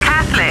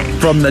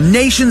From the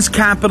nation's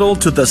capital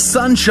to the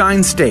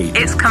Sunshine State.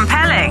 It's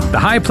compelling. The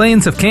high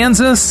plains of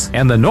Kansas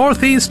and the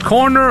northeast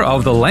corner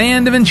of the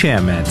Land of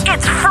Enchantment.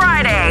 It's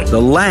Friday.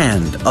 The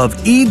land of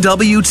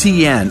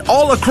EWTN,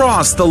 all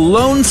across the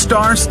Lone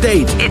Star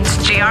State. It's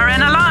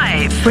GRN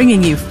Alive.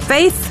 Bringing you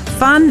faith,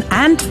 fun,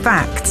 and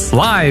facts.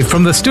 Live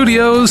from the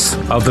studios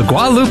of the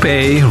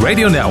Guadalupe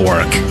Radio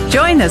Network.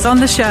 Join us on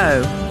the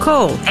show.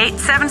 Call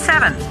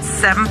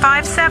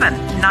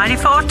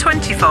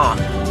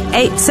 877-757-9424.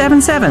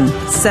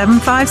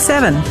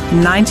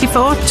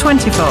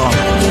 877-757-9424.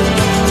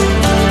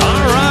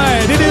 All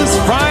right, it is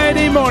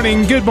Friday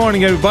morning. Good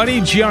morning,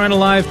 everybody. GRN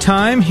Alive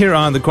time here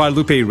on the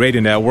Guadalupe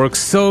Radio Network.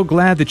 So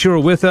glad that you're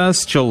with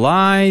us.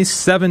 July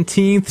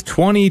 17th,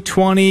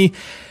 2020,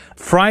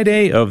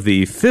 Friday of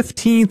the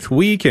 15th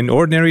week in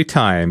Ordinary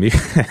Time.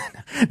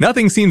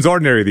 Nothing seems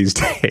ordinary these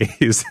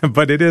days,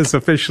 but it is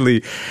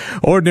officially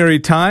Ordinary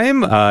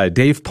Time.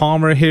 Dave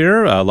Palmer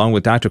here, along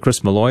with Dr.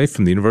 Chris Malloy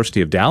from the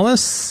University of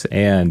Dallas.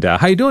 And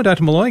how you doing,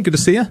 Dr. Malloy? Good to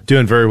see you.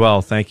 Doing very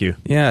well, thank you.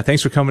 Yeah,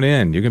 thanks for coming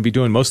in. You're going to be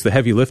doing most of the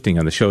heavy lifting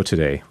on the show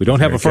today. We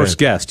don't have a first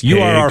guest. You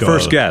are our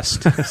first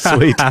guest.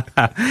 Sweet.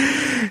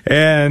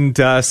 And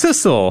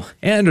Cecil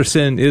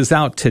Anderson is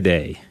out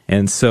today.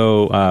 And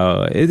so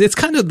it's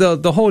kind of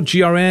the whole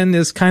GRN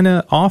is kind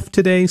of off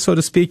today, so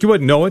to speak. You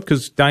wouldn't know it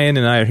because Diane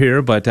and I are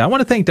here, but I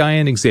want to thank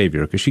Diane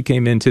Xavier because she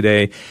came in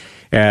today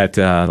at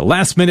the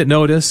last minute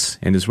notice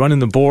and is running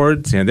the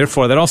boards, and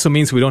therefore that also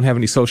means we don't have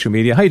any social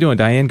media. How you doing,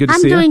 Diane? Good to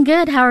see you. I'm doing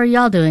good. How are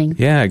y'all doing?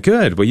 Yeah,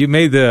 good. Well, you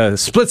made the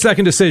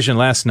split-second decision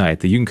last night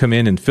that you can come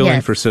in and fill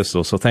in for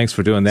Cecil, so thanks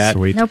for doing that.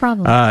 Sweet. No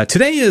problem.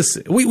 Today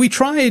is, we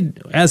tried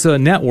as a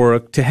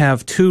network to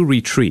have two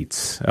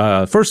retreats.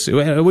 First,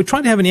 we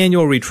tried to have an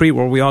annual retreat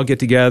where we all get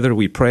together,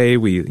 we pray,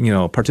 we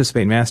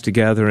participate in Mass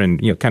together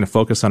and kind of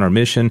focus on our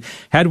mission.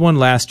 Had one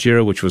last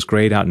year, which was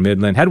great out in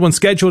Midland. Had one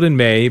scheduled in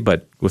May,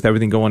 but with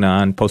everything going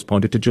on,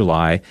 postponed it to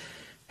July,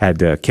 had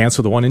to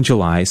cancel the one in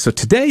July. So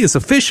today is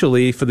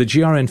officially, for the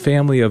GRN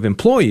family of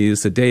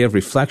employees, a day of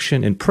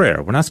reflection and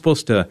prayer. We're not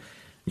supposed to,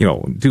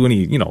 do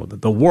any,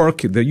 the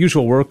work, the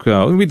usual work.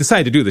 We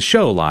decided to do the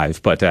show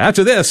live, but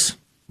after this,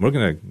 we're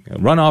going to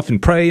run off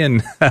and pray.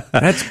 And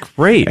that's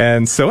great.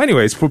 And so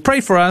anyways, we'll pray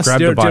for us,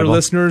 dear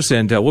listeners,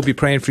 and we'll be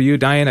praying for you.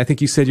 Diane, I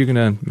think you said you're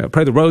going to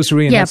pray the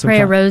rosary. And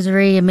pray a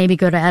rosary and maybe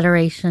go to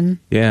adoration.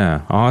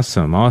 Yeah,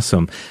 awesome.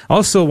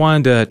 Also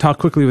wanted to talk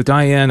quickly with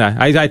Diane.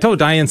 I told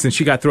Diane since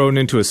she got thrown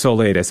into it so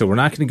late, I said, we're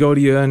not going to go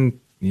to you and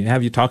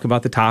have you talk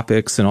about the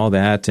topics and all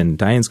that, and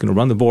Diane's going to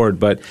run the board.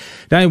 But,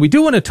 Diane, we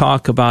do want to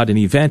talk about an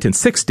event in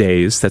 6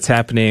 days that's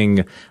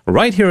happening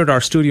right here at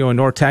our studio in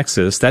North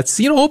Texas. That's,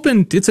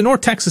 open. It's a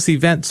North Texas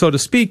event, so to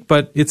speak,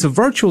 but it's a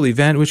virtual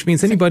event, which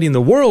means anybody in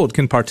the world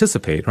can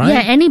participate, right?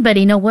 Yeah,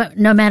 anybody, no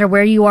matter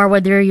where you are,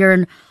 whether you're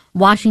in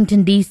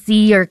Washington,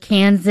 D.C. or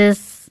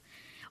Kansas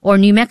or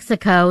New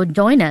Mexico,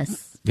 join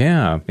us.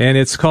 Yeah, and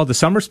it's called the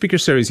Summer Speaker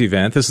Series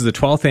event. This is the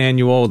 12th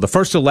annual. The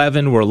first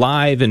 11 were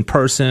live in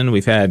person.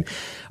 We've had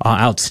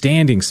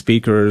outstanding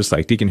speakers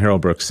like Deacon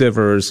Harold Brooks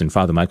Sivers and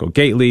Father Michael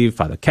Gately,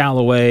 Father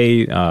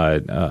Calloway,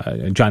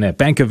 Johnette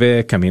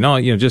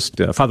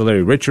Benkovic. Father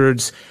Larry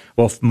Richards.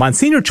 Well,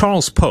 Monsignor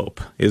Charles Pope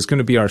is going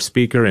to be our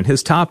speaker, and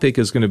his topic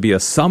is going to be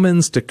a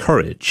summons to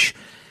courage.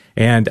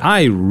 And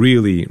I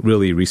really,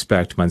 really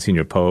respect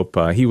Monsignor Pope.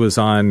 He was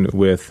on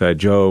with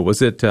Joe,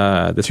 was it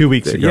 2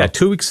 weeks ago? Yeah,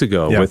 2 weeks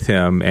ago with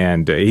him.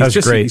 And he's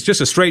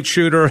just a straight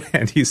shooter,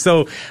 and he's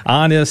so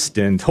honest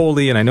and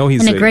holy. And I know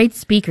he's a great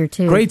speaker,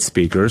 too. Great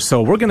speaker.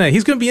 So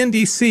he's going to be in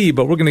D.C.,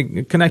 but we're going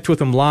to connect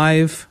with him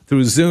live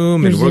through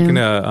Zoom. We're going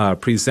to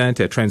present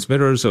at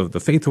Transmitters of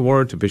the Faith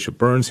Award to Bishop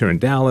Burns here in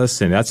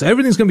Dallas. And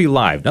everything's going to be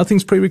live.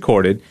 Nothing's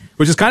pre-recorded,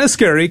 which is kind of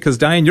scary because,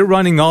 Diane, you're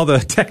running all the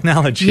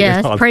technology.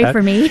 Yes, pray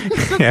for me.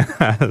 Yeah.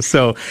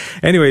 So,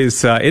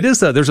 anyways,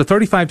 there's a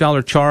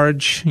 $35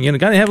 charge.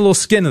 Got to have a little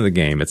skin in the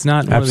game. It's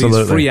not one of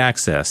these free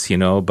access,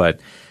 but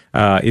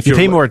if you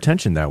pay more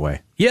attention that way.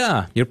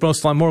 Yeah, you're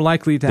more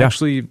likely to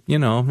actually,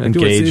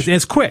 engage.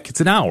 It's quick. It's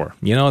an hour.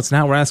 It's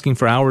now we're asking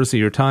for hours of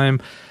your time,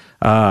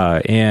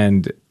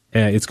 and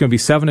it's going to be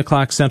 7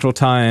 o'clock Central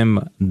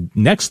Time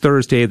next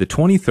Thursday, the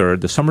 23rd,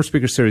 the Summer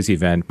Speaker Series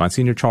event,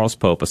 Monsignor Charles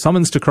Pope, a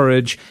summons to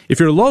courage. If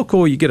you're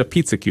local, you get a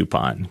pizza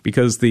coupon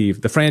because the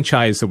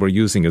franchise that we're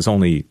using is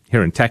only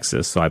here in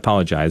Texas, so I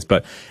apologize.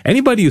 But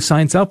anybody who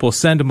signs up, we'll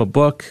send them a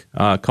book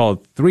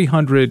called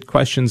 300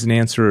 Questions and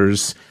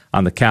Answers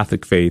on the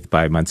Catholic Faith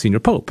by Monsignor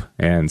Pope.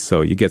 And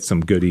so you get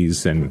some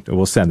goodies, and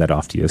we'll send that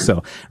off to you.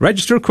 So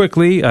register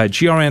quickly,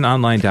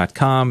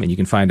 grnonline.com, and you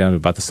can find out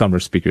about the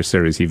Summer Speaker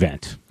Series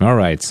event. All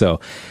right,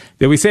 so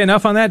did we say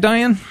enough on that,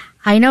 Diane?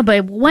 I know,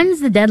 but when's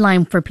the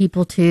deadline for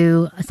people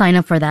to sign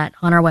up for that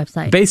on our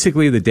website?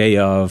 Basically the day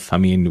of.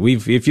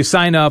 If you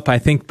sign up, I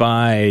think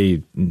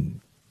by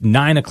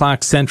 9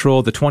 o'clock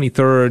Central, the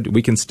 23rd,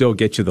 we can still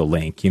get you the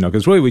link,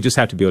 because really we just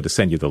have to be able to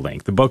send you the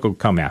link. The book will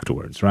come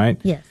afterwards, right?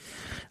 Yes.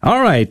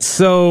 All right,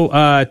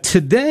 so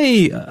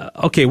today,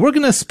 we're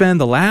going to spend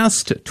the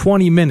last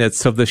 20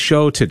 minutes of the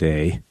show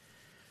today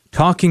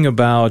talking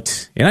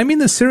about, and I mean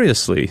this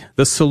seriously,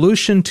 the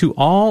solution to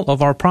all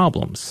of our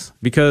problems.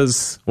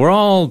 Because we're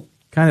all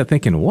kind of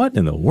thinking, what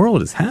in the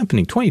world is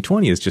happening?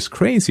 2020 is just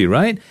crazy,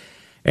 right?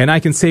 And I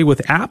can say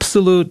with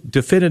absolute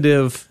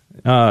definitive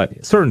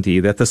certainty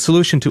that the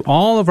solution to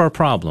all of our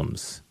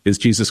problems is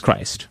Jesus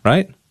Christ,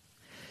 right?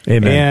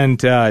 Amen.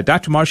 And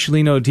Dr.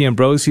 Marcelino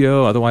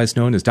D'Ambrosio, otherwise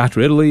known as Dr.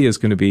 Italy, is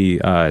going to be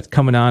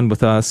coming on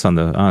with us on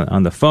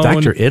the phone.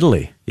 Dr.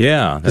 Italy.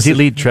 Yeah. Does he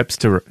lead trips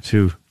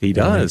to He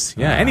does.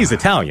 Yeah. And he's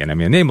Italian. I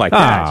mean, a name like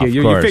that.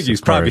 You figure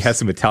he probably has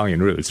some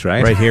Italian roots,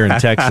 right? Right here in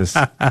Texas.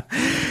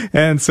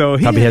 And so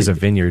he probably has a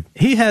vineyard.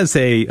 He has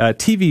a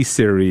TV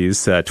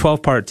series, a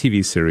 12-part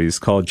TV series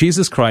called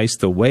Jesus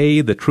Christ, the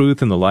Way, the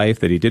Truth, and the Life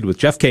that he did with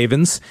Jeff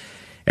Cavins.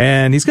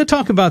 And he's going to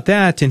talk about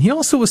that. And he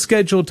also was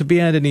scheduled to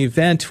be at an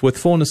event with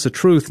Fullness of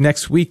Truth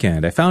next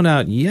weekend. I found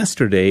out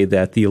yesterday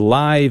that the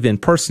live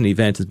in-person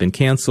event has been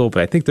canceled,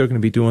 but I think they're going to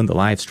be doing the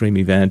live stream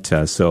event.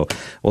 So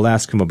we'll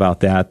ask him about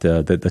that.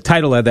 The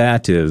title of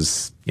that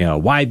is,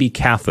 Why Be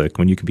Catholic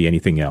When You Can Be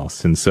Anything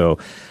Else? And so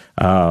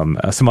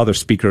some other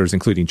speakers,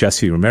 including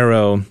Jesse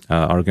Romero,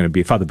 are going to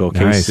be Father Bill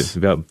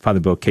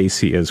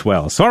Casey as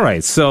well. So, all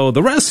right. So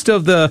the rest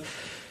of the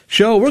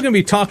show, we're going to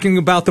be talking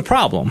about the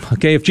problem.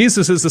 Okay, if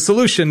Jesus is the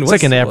solution, it's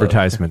like an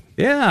advertisement.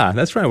 Yeah,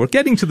 that's right. We're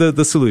getting to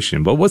the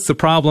solution, but what's the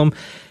problem?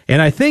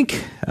 And I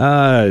think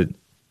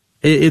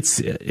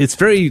it's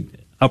very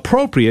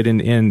appropriate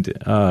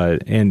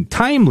and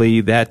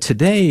timely that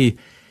today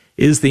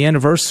is the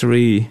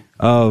anniversary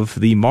of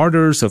the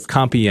martyrs of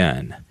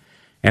Compiègne.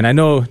 And I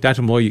know,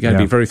 Dr. Malloy, you got to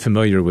be very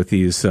familiar with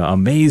these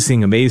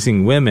amazing,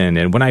 amazing women.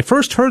 And when I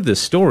first heard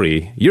this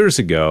story years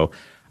ago,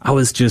 I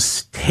was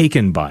just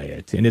taken by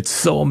it, and it's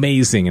so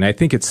amazing, and I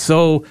think it's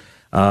so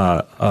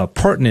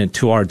pertinent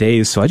to our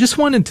days. So I just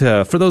wanted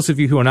to, for those of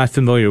you who are not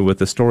familiar with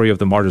the story of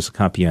the Martyrs of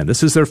Compiègne,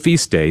 this is their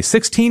feast day.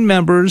 16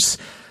 members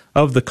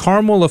of the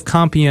Carmel of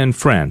Compiègne,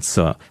 France,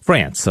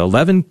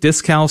 11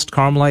 discalced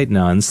Carmelite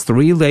nuns,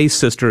 3 lay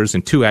sisters,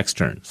 and 2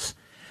 externs.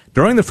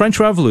 During the French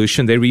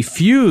Revolution, they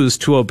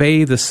refused to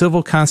obey the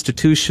civil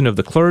constitution of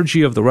the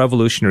clergy of the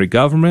revolutionary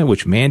government,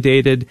 which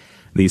mandated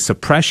the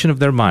suppression of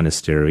their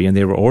monastery, and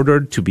they were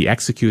ordered to be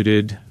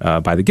executed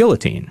by the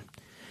guillotine.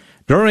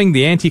 During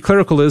the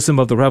anti-clericalism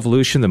of the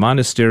revolution, the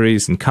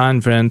monasteries and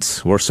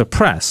convents were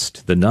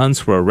suppressed. The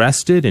nuns were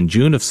arrested in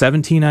June of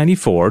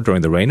 1794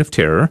 during the Reign of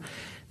Terror.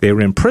 They were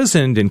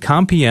imprisoned in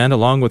Compiègne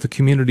along with a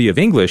community of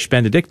English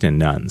Benedictine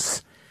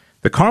nuns.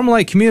 The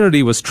Carmelite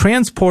community was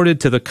transported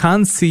to the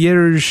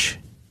Concierge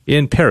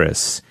in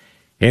Paris,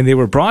 and they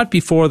were brought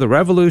before the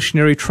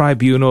Revolutionary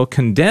Tribunal,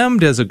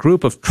 condemned as a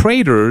group of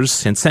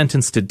traitors and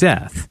sentenced to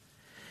death.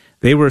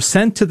 They were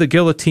sent to the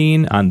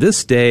guillotine on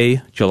this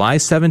day, July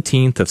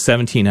 17th of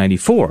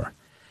 1794.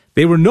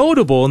 They were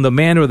notable in the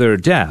manner of their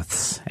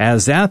deaths,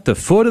 as at the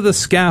foot of the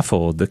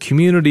scaffold, the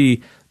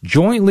community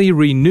jointly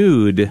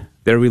renewed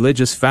their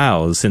religious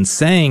vows and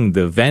sang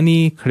the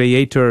Veni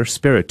Creator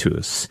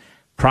Spiritus,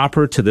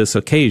 proper to this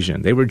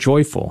occasion. They were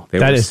joyful. They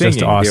were singing.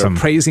 Just awesome. They were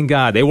praising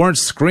God. They weren't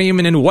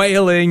screaming and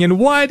wailing and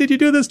why did you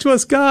do this to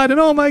us, God? And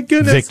oh my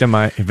goodness. No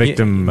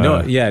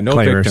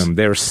claimers. Victim.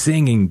 They were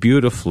singing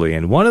beautifully.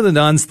 And one of the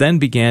nuns then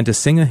began to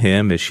sing a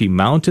hymn as she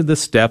mounted the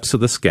steps of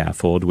the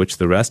scaffold, which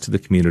the rest of the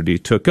community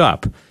took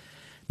up.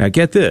 Now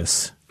get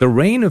this. The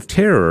Reign of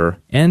Terror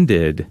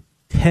ended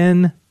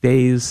 10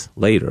 days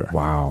later.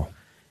 Wow.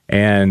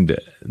 And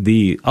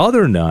the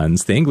other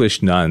nuns, the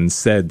English nuns,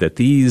 said that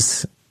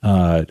these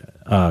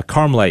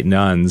Carmelite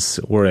nuns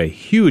were a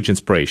huge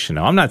inspiration.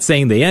 Now, I'm not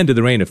saying they ended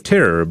the Reign of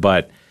Terror,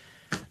 but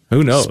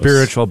who knows?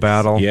 Spiritual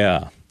battle.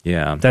 Yeah.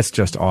 That's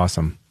just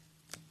awesome.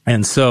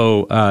 And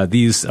so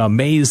these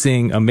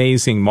amazing,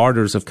 amazing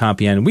martyrs of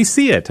Compiègne, we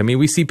see it. I mean,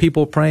 we see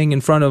people praying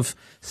in front of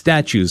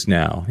statues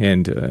now,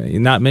 and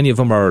not many of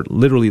them are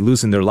literally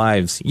losing their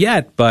lives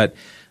yet, but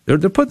they're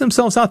putting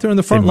themselves out there in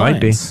the front lines.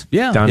 Might be.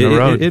 Yeah, down the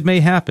road. It may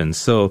happen.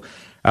 So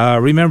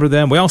remember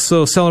them. We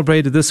also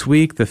celebrated this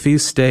week the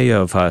feast day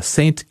of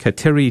Saint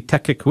Kateri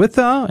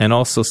Tekakwitha and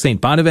also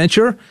Saint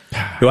Bonaventure,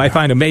 who I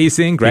find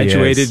amazing.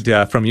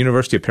 Graduated from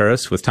University of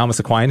Paris with Thomas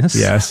Aquinas.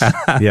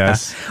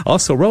 Yes.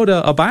 Also wrote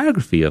a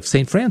biography of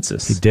Saint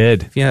Francis. He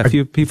did. Yeah, a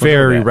few people.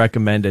 Very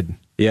recommended.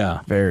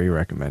 Yeah. Very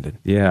recommended.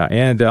 Yeah.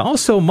 And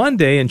also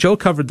Monday, and Joe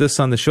covered this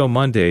on the show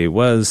Monday,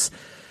 was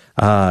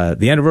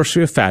the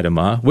anniversary of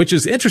Fatima, which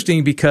is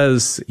interesting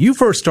because you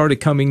first started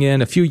coming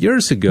in a few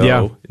years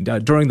ago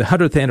during the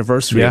 100th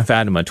anniversary of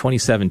Fatima,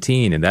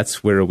 2017, and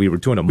that's where we were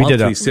doing a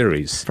monthly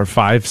series. For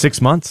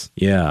 5-6 months?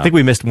 Yeah. I think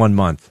we missed 1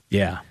 month.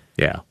 Yeah.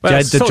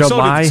 Well,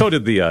 so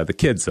did the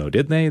kids, though,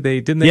 didn't they?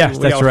 Didn't they? Yes,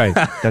 that's right.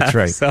 That's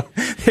right. So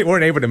they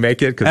weren't able to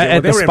make it because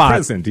they were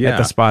imprisoned. Yeah. At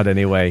the spot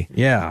anyway.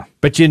 Yeah.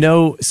 But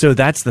so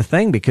that's the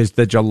thing, because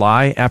the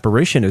July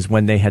apparition is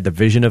when they had the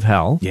vision of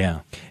hell. Yeah.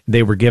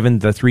 They were given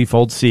the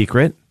threefold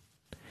secret.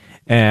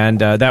 And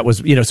that was,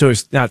 so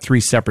it's not 3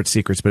 separate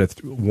secrets, but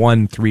it's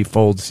 1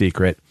 threefold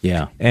secret.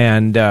 Yeah.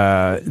 And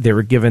they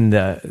were given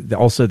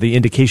also the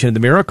indication of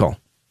the miracle.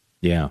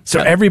 Yeah.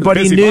 So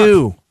everybody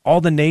knew. All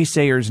the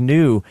naysayers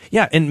knew.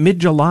 Yeah, in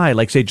mid-July,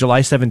 like say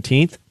July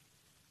 17th,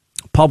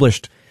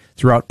 published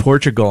throughout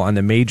Portugal on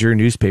the major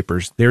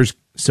newspapers. There's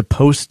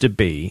supposed to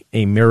be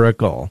a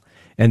miracle,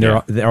 and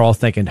they're all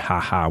thinking,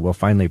 we'll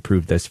finally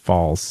prove this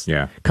false.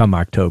 Yeah. Come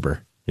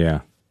October. Yeah.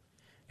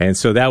 And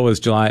so that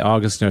was July,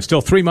 August, still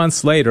 3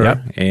 months later.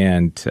 Yep.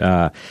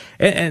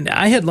 And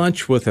I had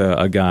lunch with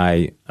a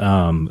guy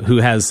who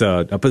has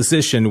a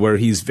position where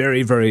he's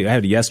very, very, I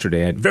had it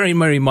yesterday, very,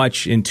 very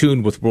much in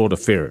tune with world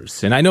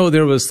affairs. And I know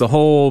there was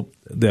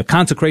the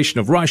consecration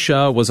of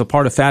Russia was a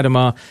part of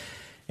Fatima.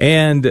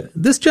 And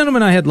this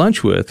gentleman I had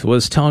lunch with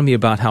was telling me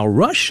about how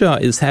Russia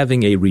is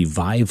having a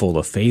revival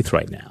of faith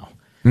right now.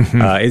 Mm-hmm.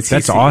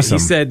 That's awesome. He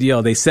said,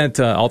 they sent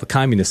all the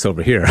communists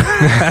over here.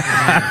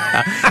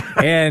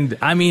 And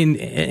I mean,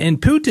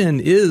 and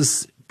Putin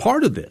is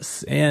part of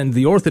this. And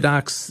the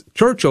Orthodox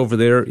Church over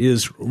there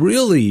is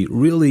really,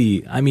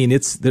 really, I mean,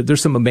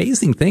 there's some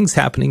amazing things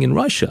happening in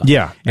Russia.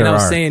 Yeah. And I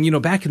was saying,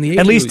 back in the 80s.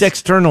 At least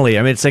externally.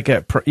 I mean, it's like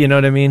you know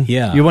what I mean?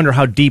 Yeah. You wonder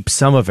how deep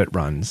some of it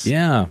runs.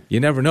 Yeah.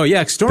 You never know.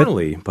 Yeah,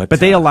 externally. But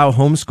they allow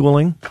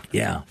homeschooling.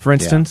 Yeah. For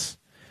instance.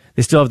 Yeah.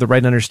 They still have the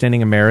right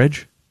understanding of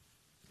marriage.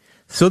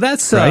 So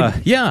that's, right?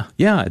 Yeah.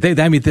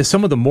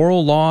 Some of the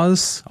moral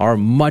laws are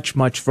much,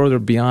 much further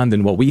beyond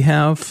than what we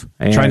have.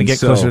 And trying to get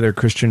closer to their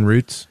Christian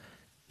roots.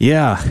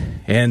 Yeah.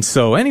 And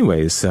so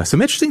anyways,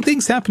 some interesting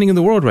things happening in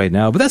the world right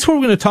now. But that's what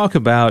we're going to talk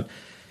about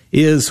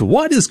is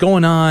what is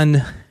going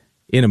on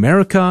in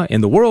America,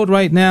 in the world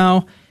right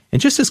now.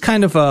 And just as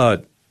kind of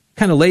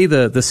lay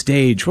the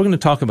stage, we're going to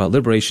talk about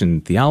liberation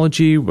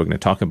theology. We're going to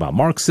talk about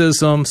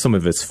Marxism, some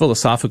of its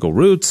philosophical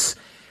roots.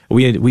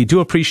 We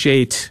do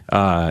appreciate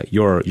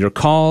your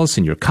calls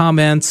and your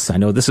comments. I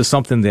know this is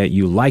something that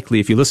you likely,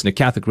 if you listen to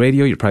Catholic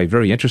radio, you're probably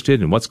very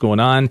interested in what's going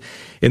on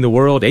in the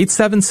world.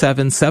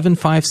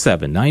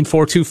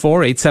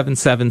 877-757-9424,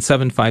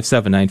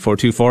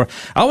 877-757-9424.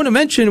 I want to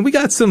mention we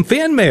got some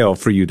fan mail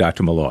for you,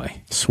 Dr.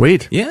 Malloy.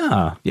 Sweet.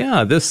 Yeah.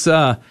 This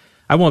I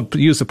won't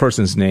use the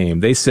person's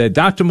name. They said,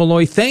 Dr.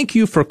 Malloy, thank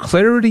you for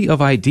clarity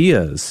of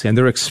ideas and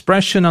their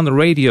expression on the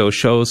radio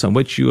shows on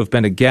which you have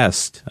been a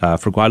guest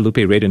for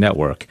Guadalupe Radio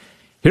Network.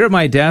 Here at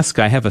my desk,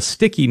 I have a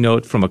sticky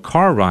note from a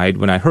car ride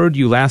when I heard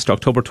you last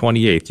October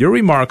 28th. Your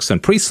remarks on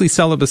priestly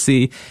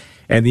celibacy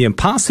and the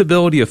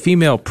impossibility of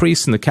female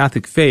priests in the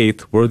Catholic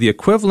faith were the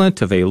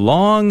equivalent of a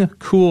long,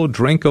 cool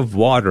drink of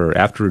water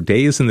after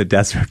days in the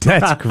desert.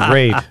 That's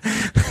great.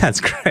 That's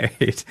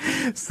great.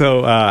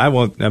 So I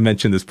won't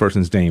mention this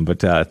person's name, but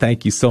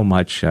thank you so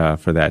much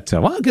for that.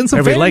 Getting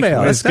some fan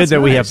mail. It's good that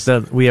nice.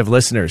 we have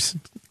listeners.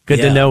 Good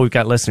to know we've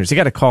got listeners. You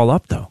got to call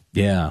up, though.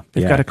 Yeah.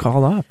 You've got to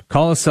call up.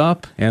 Call us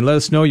up and let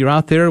us know you're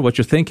out there, what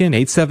you're thinking.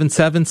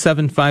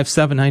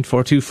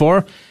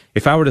 877-757-9424.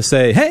 If I were to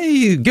say,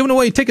 hey, giving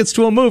away tickets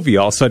to a movie,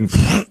 all of a sudden,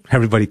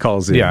 everybody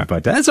calls in. Yeah.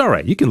 But that's all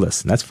right. You can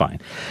listen. That's fine.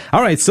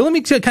 All right. So let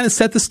me kind of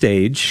set the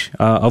stage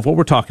of what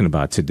we're talking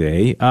about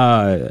today.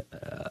 The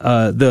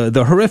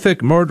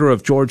horrific murder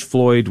of George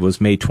Floyd was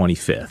May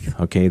 25th.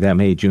 Okay. That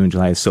May, June,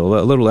 July. So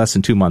a little less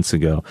than 2 months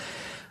ago.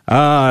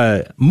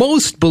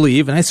 Most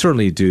believe, and I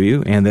certainly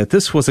do, and that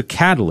this was a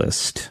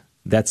catalyst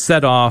that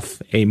set off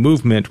a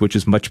movement which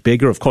is much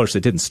bigger. Of course,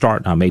 it didn't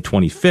start on May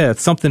 25th.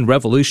 Something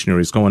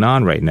revolutionary is going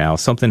on right now,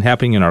 something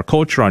happening in our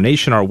culture, our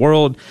nation, our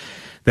world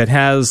that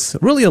has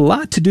really a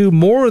lot to do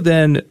more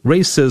than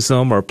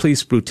racism or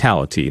police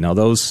brutality. Now,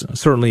 those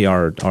certainly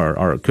are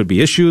could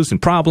be issues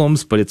and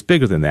problems, but it's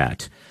bigger than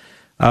that.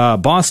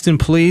 Boston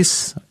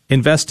police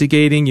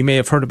investigating, you may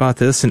have heard about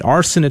this, an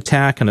arson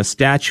attack on a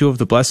statue of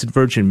the Blessed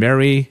Virgin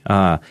Mary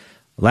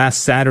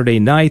last Saturday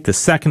night, the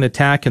second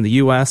attack in the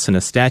U.S. on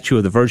a statue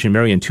of the Virgin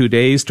Mary in 2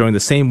 days during the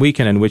same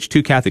weekend in which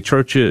 2 Catholic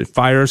church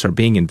fires are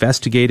being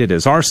investigated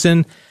as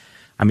arson.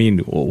 I mean,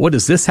 what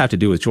does this have to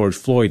do with George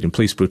Floyd and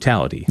police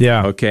brutality?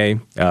 Yeah. Okay.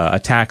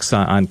 Attacks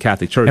on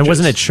Catholic churches. And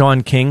wasn't it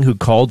Sean King who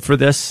called for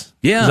this?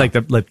 Yeah.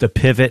 It's like the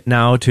pivot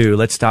now to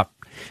let's stop.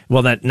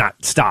 Well,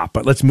 not stop,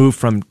 but let's move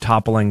from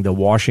toppling the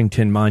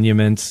Washington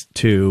monuments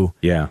to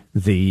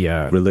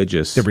the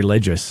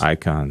religious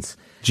icons.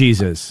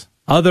 Jesus.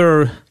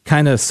 Other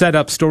kind of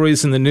set-up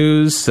stories in the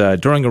news.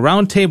 During a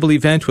roundtable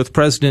event with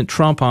President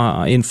Trump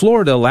in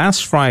Florida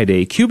last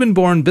Friday,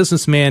 Cuban-born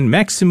businessman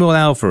Maximo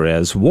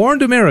Alvarez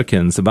warned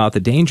Americans about the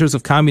dangers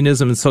of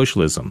communism and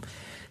socialism,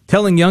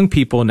 telling young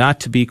people not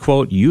to be,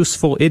 quote,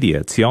 useful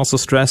idiots. He also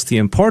stressed the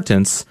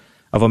importance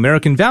of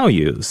American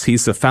values.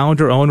 He's the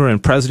founder, owner,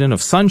 and president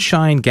of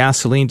Sunshine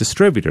Gasoline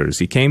Distributors.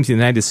 He came to the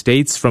United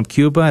States from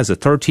Cuba as a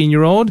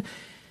 13-year-old.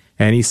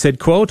 And he said,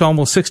 quote,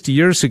 almost 60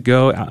 years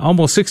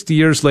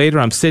later,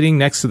 I'm sitting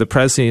next to the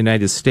President of the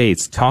United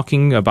States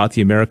talking about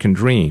the American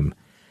dream.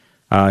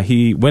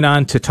 He went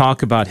on to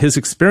talk about his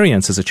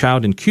experience as a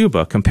child in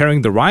Cuba,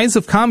 comparing the rise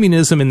of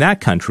communism in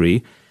that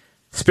country,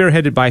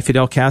 spearheaded by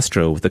Fidel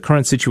Castro, with the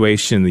current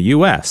situation in the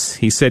U.S.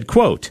 He said,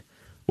 quote,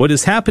 what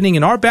is happening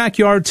in our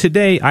backyard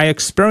today, I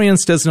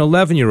experienced as an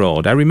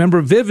 11-year-old. I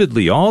remember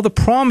vividly all the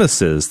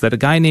promises that a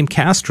guy named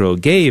Castro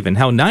gave and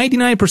how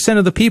 99%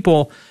 of the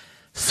people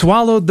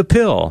swallowed the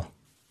pill.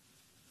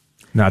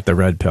 Not the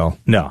red pill.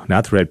 No,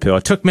 not the red pill.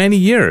 It took many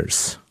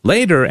years.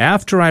 Later,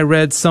 after I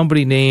read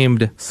somebody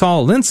named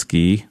Saul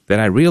Alinsky, that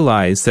I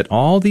realized that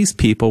all these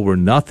people were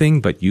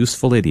nothing but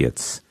useful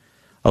idiots.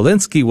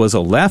 Alinsky was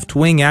a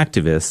left-wing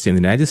activist in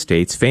the United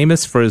States,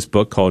 famous for his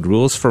book called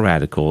Rules for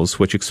Radicals,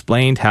 which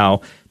explained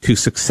how to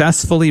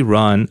successfully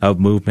run a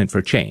movement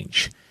for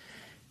change.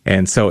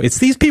 And so it's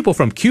these people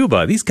from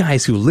Cuba, these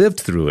guys who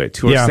lived through it,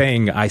 who are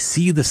saying, I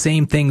see the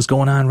same things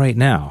going on right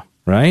now,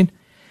 right?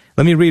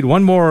 Let me read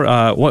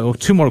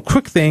two more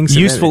quick things.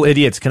 Useful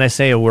idiots. Can I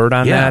say a word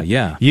on that?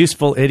 Yeah.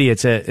 Useful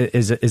idiots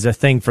is a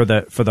thing for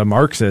the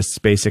Marxists,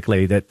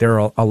 basically, that there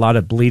are a lot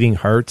of bleeding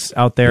hearts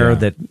out there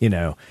that,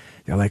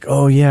 they're like,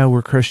 oh, yeah,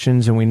 we're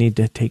Christians and we need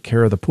to take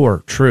care of the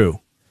poor.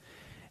 True.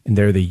 And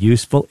they're the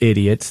useful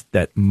idiots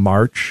that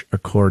march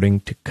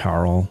according to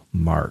Karl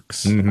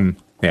Marx. Mm-hmm.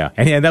 Yeah.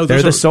 And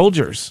they're the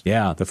soldiers.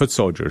 Yeah, the foot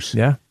soldiers.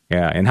 Yeah.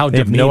 Yeah. And how they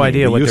have no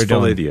idea what they're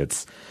doing.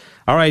 Idiots.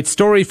 All right,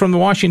 story from the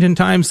Washington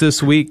Times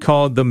this week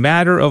called The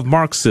Matter of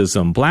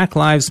Marxism. Black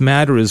Lives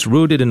Matter is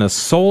rooted in a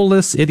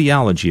soulless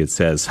ideology, it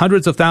says.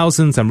 Hundreds of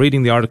thousands, I'm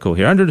reading the article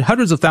here,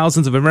 hundreds of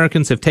thousands of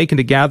Americans have taken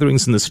to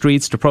gatherings in the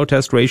streets to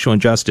protest racial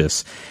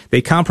injustice.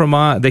 They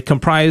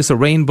comprise a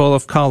rainbow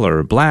of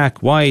color,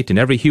 black, white, and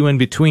every hue in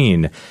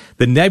between.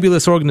 The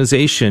nebulous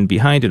organization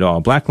behind it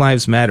all, Black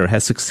Lives Matter,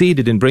 has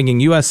succeeded in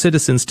bringing U.S.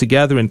 citizens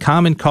together in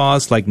common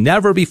cause like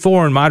never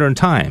before in modern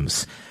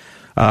times.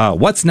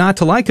 What's not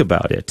to like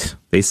about it?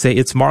 They say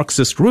it's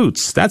Marxist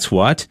roots. That's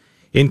what.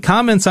 In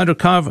comments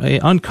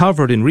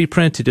uncovered and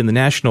reprinted in the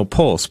National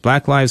Pulse,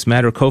 Black Lives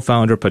Matter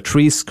co-founder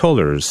Patrisse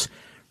Cullors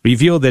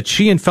revealed that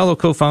she and fellow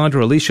co-founder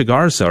Alicia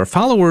Garza are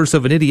followers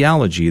of an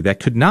ideology that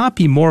could not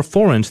be more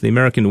foreign to the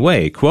American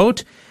way.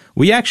 Quote,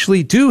 we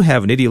actually do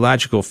have an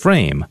ideological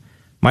frame.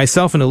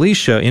 Myself and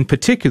Alicia, in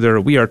particular,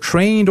 we are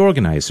trained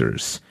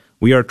organizers.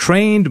 We are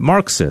trained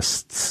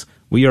Marxists.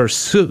 We are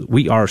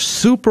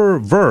super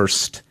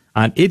versed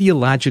on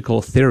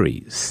ideological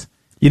theories.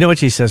 You know what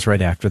she says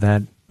right after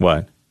that?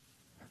 What?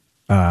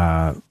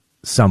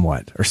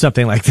 Somewhat, or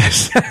something like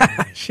this.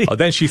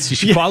 Then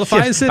she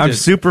qualifies it? I'm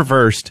super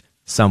versed,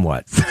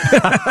 somewhat.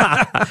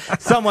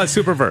 Somewhat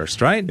super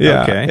versed, right?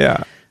 Yeah, okay.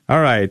 Yeah.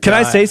 All right. Can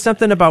I say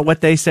something about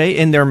what they say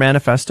in their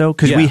manifesto?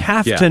 Because we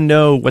have to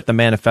know what the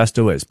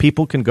manifesto is.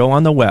 People can go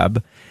on the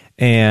web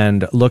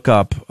and look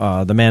up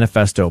the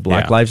manifesto,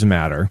 Black Lives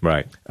Matter.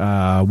 Right.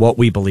 What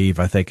we believe,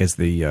 I think, is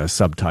the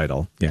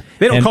subtitle. Yeah.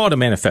 They don't call it a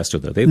manifesto,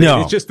 though.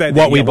 No, it's just that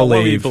what we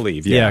believe. What we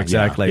believe. Yeah,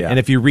 exactly. And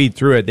if you read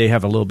through it, they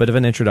have a little bit of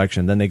an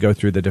introduction. Then they go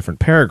through the different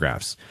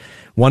paragraphs.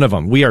 One of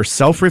them, we are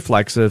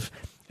self-reflexive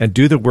and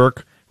do the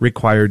work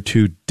required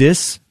to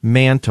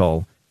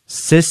dismantle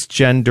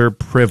cisgender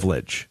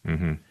privilege.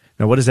 Mm-hmm.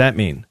 Now, what does that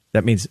mean?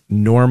 That means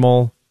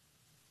normal,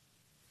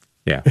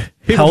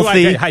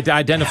 healthy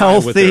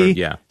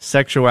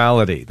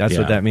sexuality. That's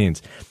what that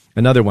means.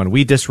 Another one,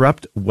 we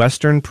disrupt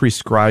Western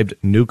prescribed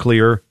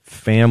nuclear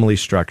family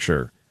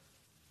structure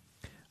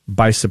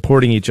by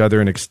supporting each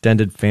other in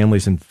extended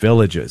families and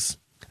villages.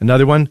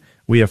 Another one,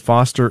 we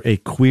foster a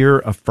queer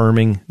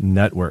affirming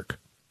network.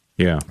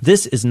 Yeah.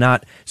 This is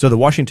not, so the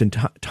Washington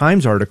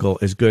Times article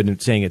is good in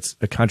saying it's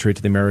a contrary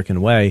to the American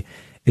way.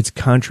 It's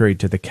contrary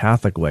to the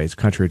Catholic way. It's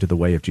contrary to the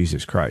way of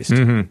Jesus Christ.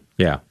 Mm-hmm.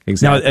 Yeah,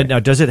 exactly. Now,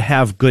 does it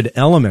have good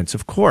elements?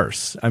 Of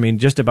course. I mean,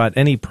 just about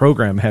any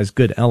program has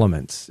good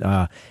elements.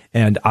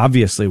 And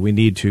obviously we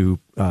need to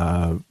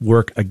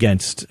work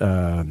against,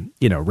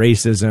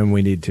 racism.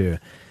 We need to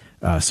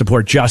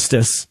support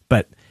justice.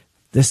 But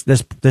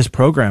this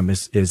program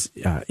is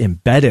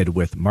embedded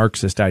with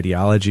Marxist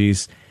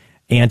ideologies,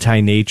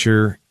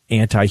 anti-nature,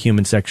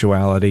 anti-human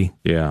sexuality.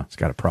 Yeah. It's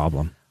got a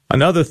problem.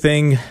 Another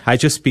thing I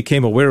just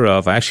became aware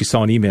of, I actually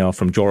saw an email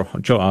from John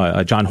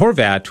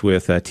Horvat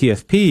with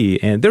TFP,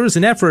 and there was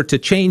an effort to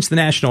change the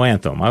national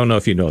anthem. I don't know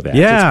if you know that.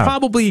 Yeah. It's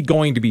probably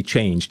going to be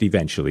changed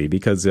eventually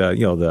because,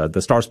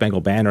 the Star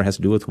Spangled Banner has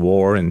to do with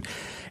war and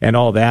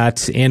all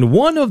that. And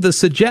one of the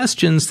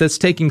suggestions that's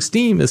taking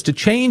steam is to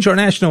change our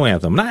national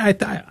anthem. And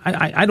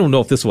I don't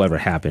know if this will ever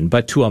happen,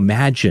 but To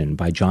Imagine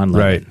by John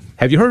Lennon. Right.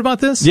 Have you heard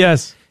about this?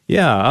 Yes.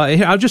 Yeah,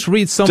 I'll just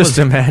read some Just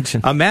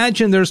imagine.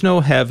 Imagine there's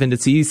no heaven,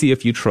 it's easy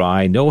if you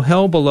try. No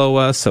hell below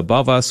us,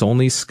 above us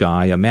only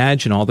sky.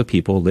 Imagine all the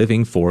people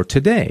living for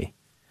today.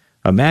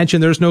 Imagine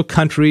there's no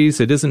countries,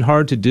 it isn't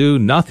hard to do.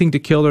 Nothing to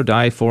kill or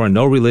die for, and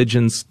no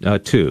religions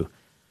too.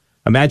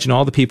 Imagine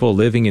all the people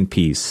living in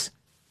peace.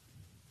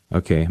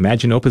 Okay,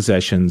 imagine no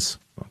possessions.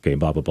 Okay,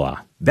 blah, blah, blah.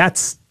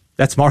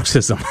 That's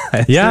Marxism.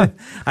 Yeah.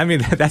 I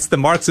mean, that's the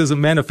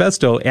Marxism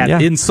manifesto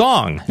in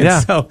song.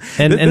 Yeah.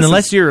 And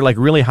unless you're like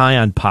really high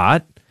on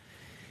pot,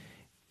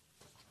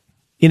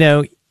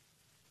 this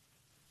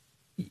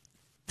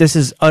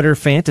is utter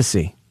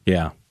fantasy.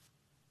 Yeah.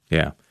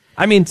 Yeah.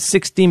 I mean,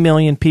 60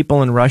 million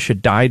people in Russia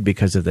died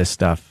because of this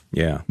stuff.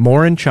 Yeah.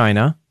 More in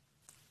China.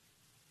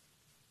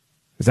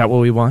 Is that what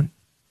we want?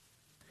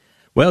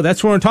 Well,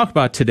 that's what we're going to talk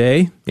about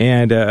today.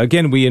 And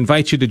again, we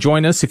invite you to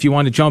join us if you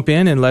want to jump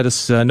in and let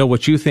us know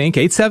what you think.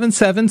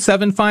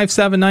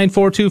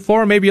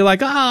 877-757-9424. Maybe you're like,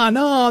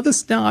 no,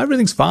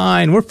 everything's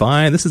fine. We're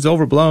fine. This is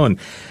overblown.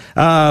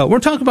 We're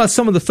talking about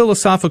some of the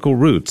philosophical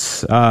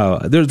roots.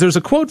 There's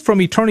a quote from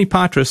Aeterni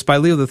Patris by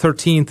Leo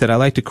XIII that I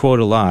like to quote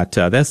a lot.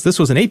 This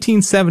was in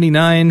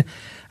 1879,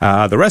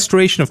 the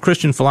restoration of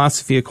Christian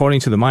philosophy according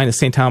to the mind of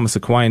St. Thomas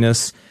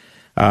Aquinas.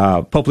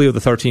 Pope Leo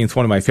XIII,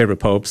 one of my favorite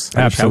popes.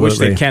 Absolutely. I wish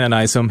they'd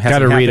canonize him. Got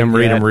to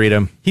read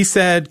him. He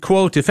said,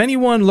 quote, "If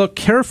anyone look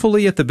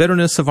carefully at the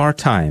bitterness of our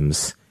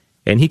times,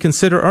 and he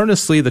consider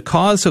earnestly the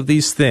cause of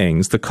these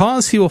things, the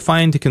cause he will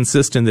find to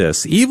consist in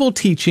this: evil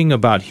teaching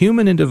about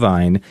human and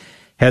divine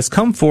has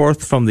come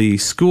forth from the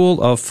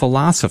school of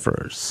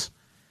philosophers."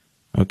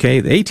 Okay,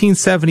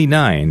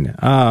 1879.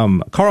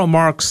 Karl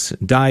Marx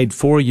died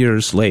 4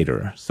 years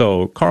later.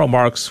 So Karl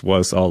Marx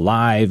was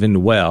alive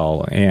and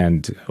well,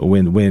 and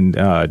when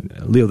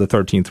Leo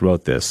XIII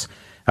wrote this.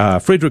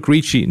 Friedrich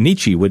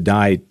Nietzsche would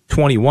die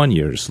 21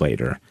 years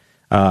later.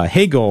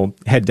 Hegel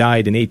had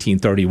died in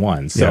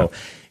 1831. So. Yeah.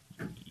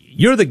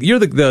 You're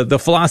the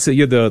philosophy.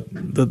 You're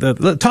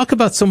the talk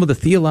about some of the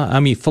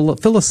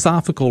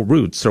philosophical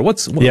roots, or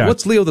what's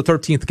Leo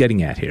XIII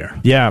getting at here?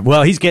 Yeah,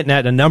 well, he's getting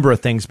at a number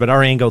of things, but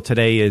our angle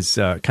today is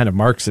kind of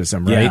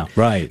Marxism, right? Yeah,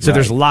 right. So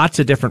there's lots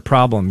of different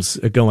problems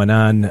going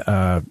on,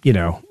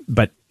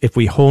 But if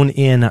we hone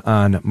in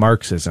on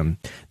Marxism,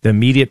 the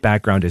immediate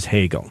background is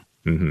Hegel.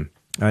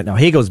 Mm-hmm. Now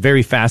Hegel is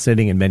very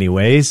fascinating in many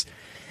ways.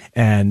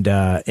 And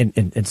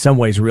in some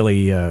ways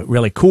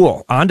really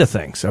cool, onto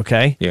things,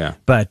 okay? Yeah.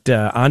 But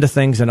onto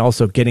things and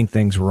also getting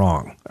things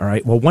wrong, all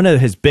right? Well, one of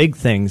his big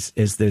things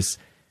is this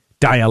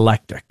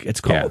dialectic,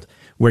 it's called,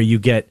 where you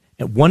get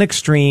at one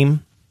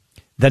extreme,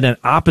 then an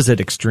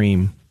opposite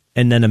extreme,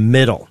 and then a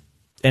middle.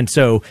 And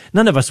so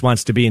none of us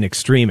wants to be an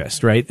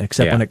extremist, right?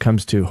 Except when it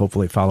comes to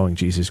hopefully following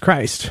Jesus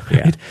Christ,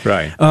 right?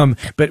 Yeah, right.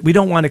 But we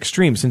don't want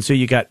extremes. And so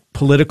you got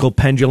political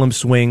pendulum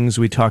swings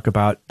we talk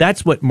about.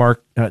 That's what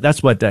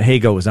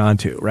Hegel was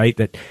onto, right?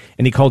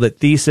 And he called it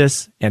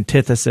thesis,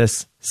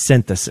 antithesis,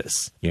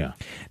 synthesis. Yeah.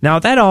 Now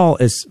that all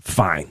is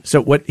fine.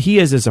 So what he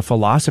is a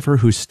philosopher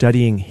who's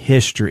studying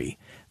history,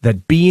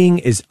 that being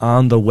is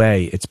on the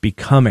way. It's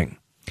becoming.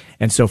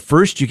 And so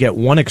first you get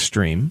one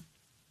extreme,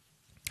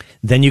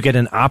 then you get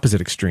an opposite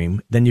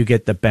extreme, then you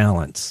get the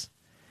balance.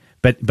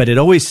 But it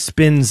always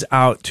spins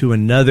out to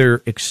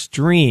another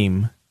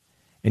extreme,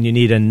 and you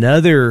need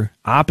another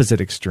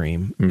opposite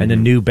extreme and a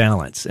new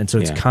balance. And so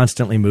it's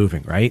constantly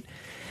moving, right?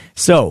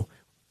 So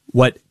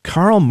what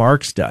Karl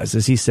Marx does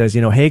is he says,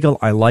 Hegel,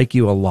 I like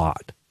you a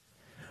lot,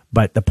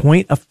 but the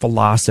point of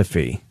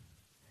philosophy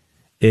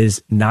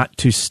is not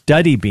to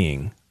study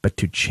being, but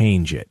to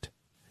change it.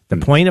 The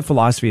point of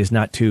philosophy is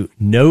not to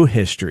know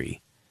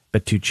history,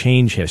 but to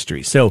change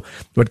history. So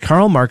what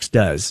Karl Marx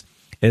does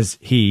is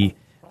he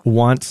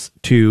wants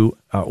to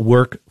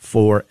work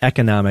for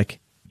economic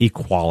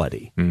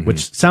equality,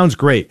 which sounds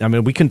great. I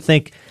mean, we can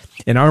think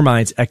in our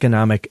minds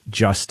economic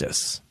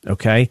justice,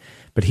 okay?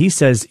 But he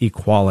says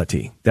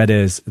equality, that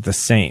is the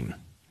same.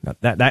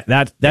 Now,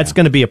 that's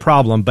going to be a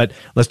problem, but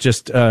let's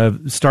just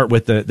start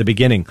with the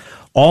beginning.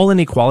 All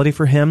inequality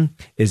for him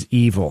is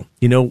evil.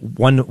 You know,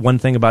 one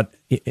thing about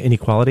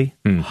inequality?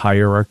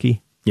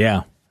 Hierarchy.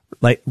 Yeah.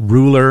 Like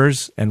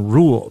rulers and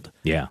ruled.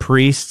 Yeah.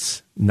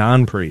 Priests,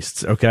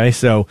 non-priests. Okay.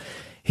 So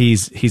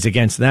he's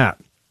against that.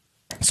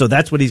 So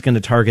that's what he's going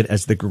to target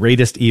as the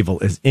greatest evil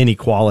is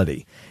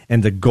inequality.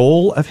 And the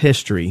goal of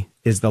history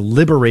is the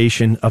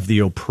liberation of the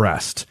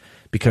oppressed,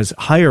 because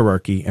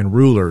hierarchy and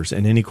rulers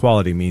and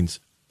inequality means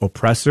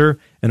oppressor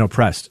and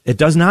oppressed. It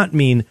does not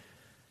mean,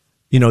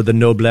 the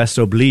noblesse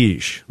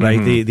oblige,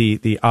 right?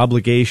 The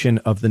obligation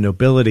of the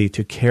nobility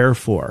to care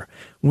for.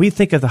 When we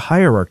think of the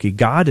hierarchy,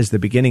 God is the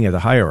beginning of the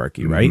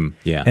hierarchy, right?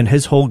 Yeah. And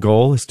his whole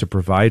goal is to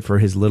provide for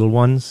his little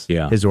ones,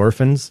 his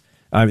orphans.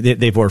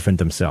 They've orphaned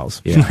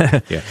themselves.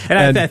 Yeah.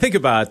 And I think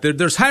about it,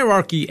 there's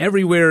hierarchy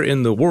everywhere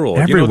in the world.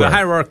 Everywhere. The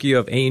hierarchy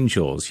of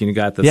angels. You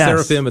got the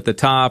seraphim at the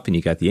top, and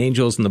you got the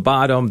angels in the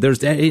bottom. There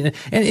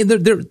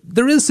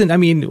isn't. I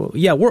mean,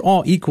 we're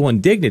all equal in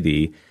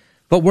dignity,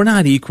 but we're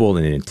not equal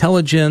in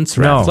intelligence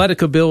or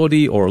athletic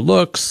ability or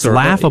looks. It's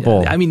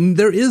laughable. I mean,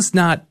 there is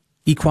not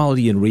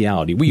equality in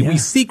reality. We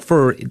seek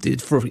for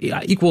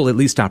equal, at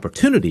least,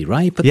 opportunity,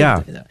 right? But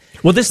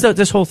well,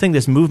 this whole thing,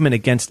 this movement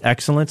against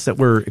excellence that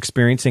we're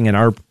experiencing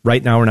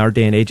right now in our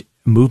day and age,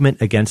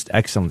 movement against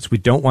excellence. We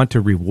don't want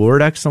to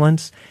reward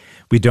excellence.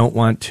 We don't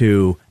want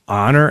to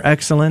honor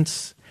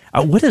excellence.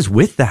 What is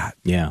with that?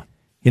 Yeah.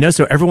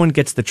 So everyone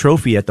gets the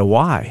trophy at the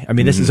Y. I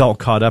mean, this is all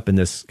caught up in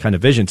this kind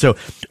of vision. So,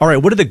 all right,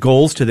 what are the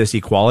goals to this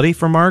equality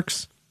for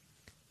Marx?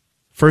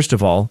 First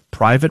of all,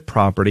 private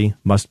property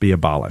must be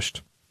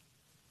abolished.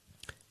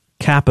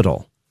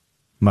 Capital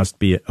must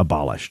be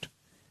abolished.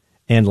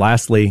 And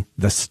lastly,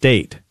 the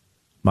state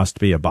must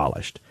be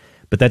abolished.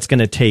 But that's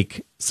going to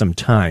take some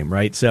time,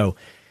 right? So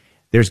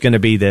there's going to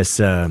be this,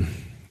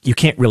 you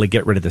can't really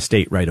get rid of the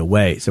state right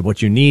away. So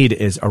what you need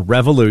is a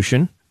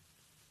revolution.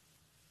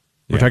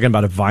 We're talking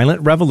about a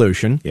violent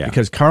revolution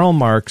because Karl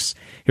Marx,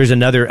 here's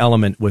another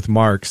element with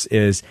Marx,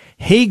 is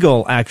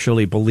Hegel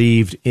actually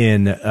believed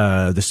in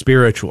the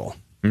spiritual.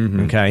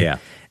 Okay. Yeah.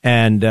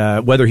 And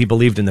whether he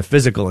believed in the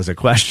physical is a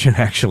question,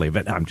 actually,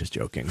 but I'm just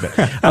joking.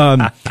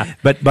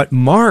 But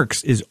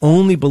Marx is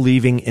only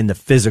believing in the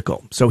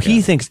physical. So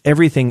he thinks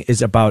everything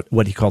is about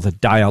what he calls a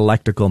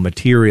dialectical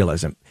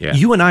materialism. Yeah.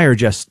 You and I are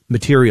just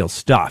material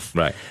stuff.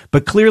 Right.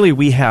 But clearly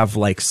we have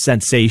like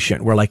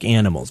sensation. We're like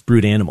animals,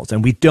 brute animals,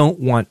 and we don't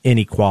want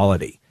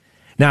inequality.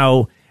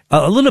 Now,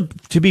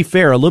 to be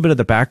fair, a little bit of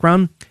the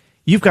background.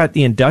 You've got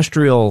the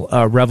Industrial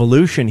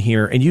Revolution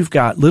here, and you've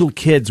got little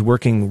kids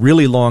working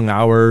really long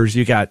hours.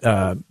 You got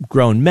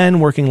grown men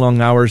working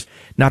long hours,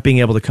 not being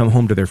able to come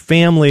home to their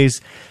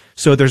families.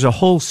 So there's a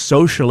whole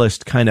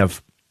socialist kind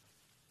of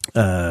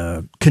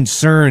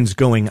concerns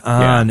going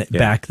on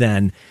back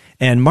then.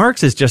 And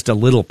Marx is just a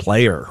little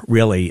player,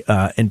 really,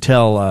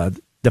 until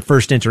the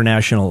first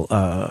international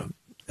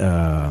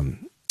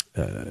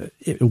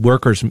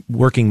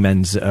working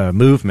men's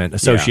movement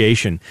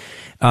association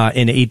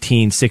in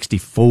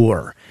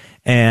 1864,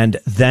 and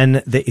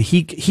then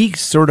he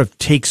sort of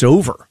takes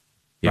over,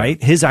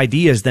 right? His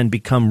ideas then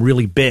become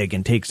really big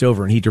and takes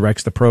over, and he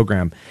directs the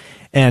program.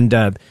 And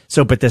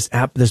but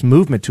this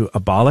movement to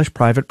abolish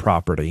private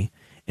property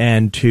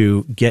and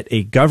to get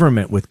a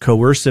government with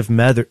coercive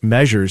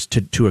measures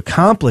to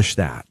accomplish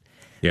that.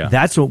 Yeah.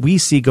 That's what we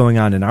see going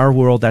on in our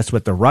world. That's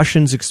what the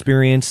Russians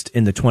experienced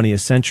in the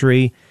 20th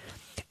century.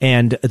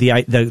 And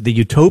the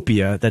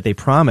utopia that they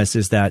promise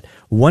is that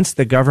once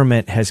the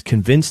government has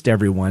convinced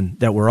everyone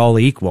that we're all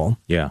equal,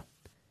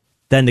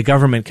 then the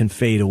government can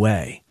fade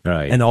away,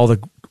 and all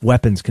the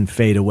weapons can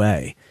fade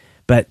away.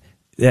 But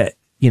that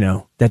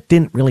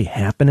didn't really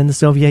happen in the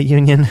Soviet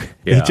Union.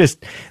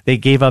 They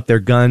gave up their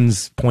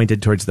guns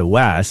pointed towards the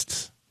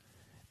West,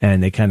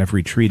 and they kind of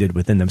retreated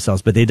within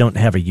themselves. But they don't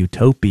have a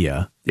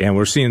utopia. Yeah, and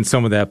we're seeing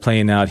some of that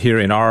playing out here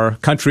in our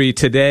country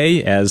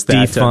today, as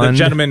that the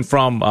gentleman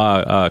from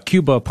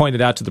Cuba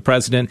pointed out to the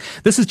president.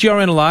 This is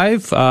GRN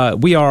Live.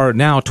 We are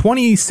now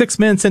 26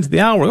 minutes into the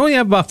hour. We only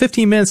have about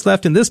 15 minutes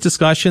left in this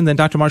discussion. Then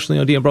Dr.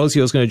 Marcelino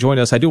D'Ambrosio is going to join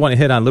us. I do want to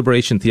hit on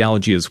liberation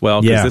theology as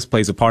well, because this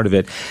plays a part of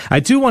it.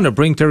 I do want to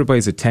bring to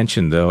everybody's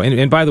attention, though,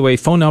 and by the way,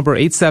 phone number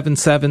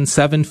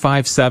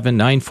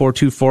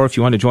 877-757-9424 if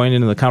you want to join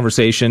in the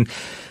conversation.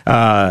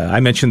 I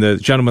mentioned the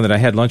gentleman that I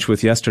had lunch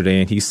with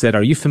yesterday, and he said,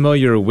 are you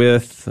familiar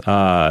with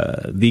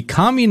the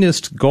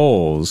communist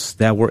goals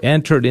that were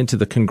entered into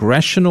the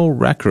congressional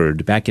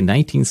record back in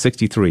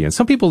 1963? And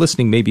some people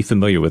listening may be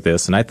familiar with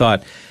this, and I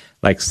thought,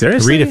 like,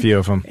 seriously? Read a few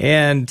of them.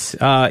 And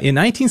in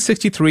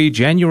 1963,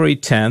 January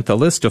 10th, a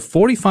list of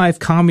 45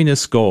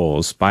 communist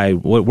goals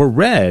were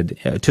read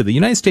to the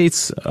United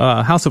States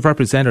House of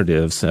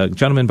Representatives, a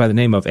gentleman by the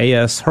name of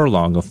A.S.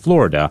 Herlong of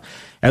Florida,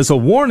 as a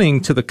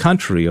warning to the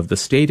country of the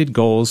stated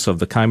goals of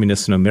the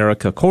communists in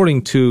America,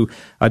 according to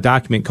a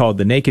document called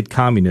The Naked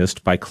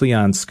Communist by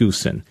Cleon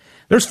Skousen.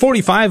 There's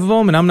 45 of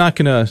them, and I'm not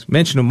going to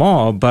mention them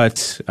all,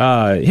 but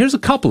here's a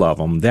couple of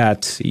them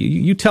that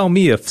you tell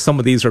me if some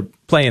of these are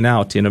playing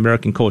out in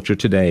American culture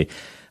today.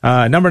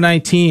 Number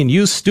 19,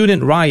 use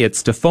student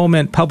riots to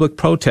foment public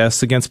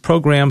protests against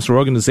programs or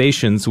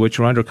organizations which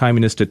are under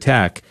communist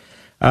attack.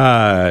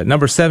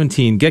 Number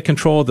 17, get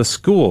control of the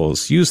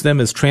schools. Use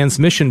them as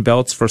transmission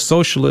belts for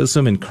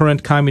socialism and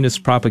current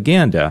communist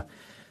propaganda.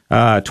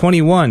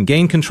 21,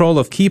 gain control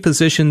of key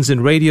positions in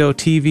radio,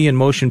 TV, and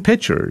motion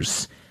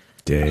pictures.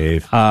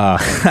 Dave.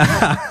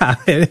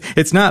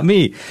 It's not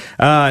me.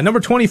 Number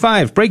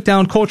 25, break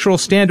down cultural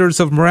standards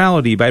of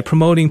morality by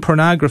promoting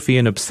pornography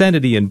and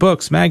obscenity in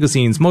books,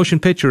 magazines, motion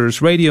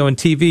pictures, radio, and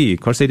TV.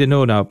 Of course, they didn't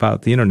know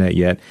about the internet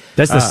yet.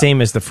 That's the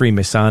same as the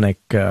Freemasonic,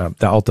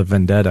 the Alta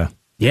Vendetta.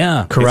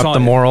 Yeah. Corrupt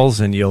the morals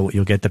and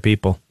you'll get the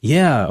people.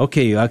 Yeah.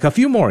 Okay. Like a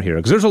few more here,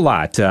 because there's a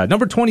lot.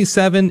 Number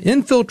 27,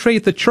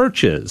 infiltrate the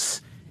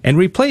churches and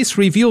replace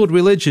revealed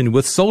religion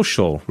with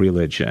social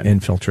religion.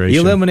 Infiltration.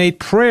 Eliminate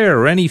prayer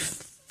or any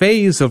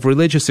phase of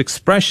religious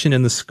expression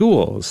in the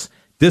schools.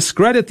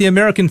 Discredit the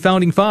American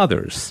founding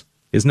fathers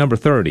is number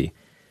 30.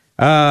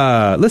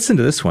 Listen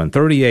to this one,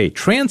 38.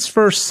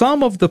 Transfer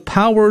some of the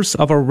powers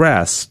of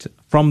arrest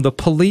from the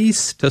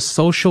police to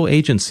social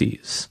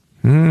agencies.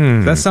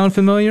 Does that sound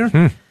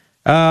familiar?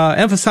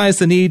 Emphasize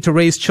the need to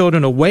raise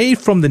children away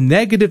from the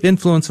negative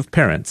influence of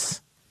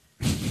parents.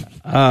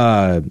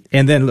 And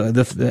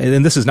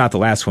this is not the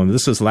last one.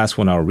 This is the last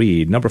one I'll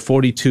read. Number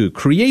 42.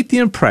 Create the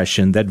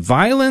impression that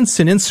violence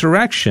and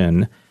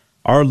insurrection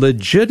are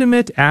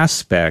legitimate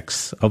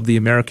aspects of the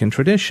American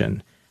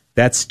tradition.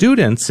 That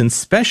students and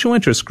special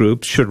interest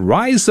groups should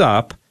rise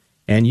up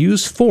and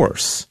use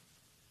force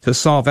to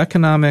solve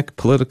economic,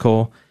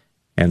 political,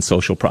 and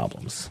social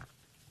problems.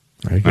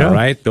 There you go. All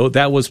right. Though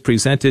that was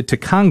presented to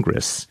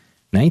Congress,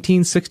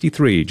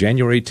 1963,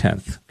 January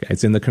 10th.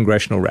 It's in the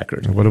congressional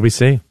record. What do we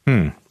see?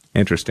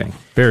 Interesting.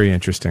 Very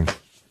interesting.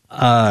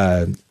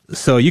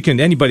 So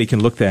anybody can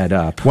look that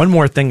up. One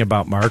more thing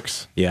about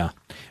Marx. Yeah.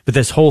 But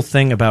this whole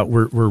thing about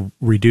we're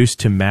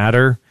reduced to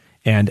matter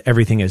and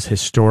everything is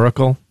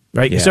historical,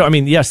 right? Yeah. So, I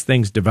mean, yes,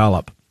 things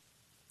develop.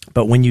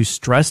 But when you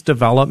stress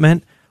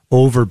development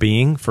over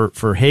being,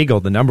 for Hegel,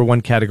 the number one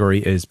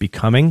category is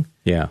becoming.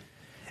 Yeah.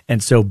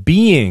 And so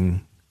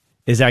being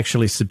is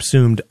actually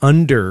subsumed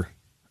under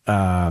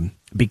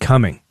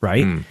becoming,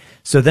 right?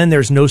 So then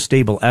there's no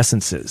stable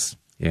essences.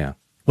 Yeah.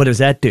 What does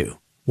that do?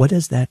 What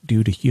does that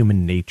do to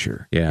human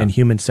nature and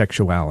human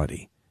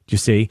sexuality? Do you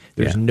see?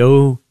 There's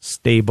no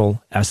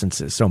stable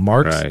essences. So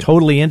Marx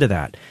totally into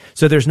that.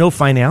 So there's no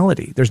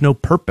finality. There's no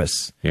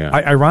purpose. Yeah.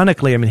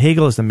 Ironically, I mean,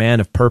 Hegel is the man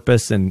of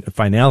purpose and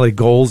finality,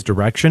 goals,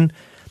 direction.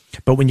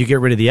 But when you get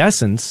rid of the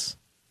essence,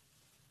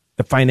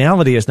 the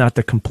finality is not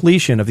the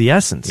completion of the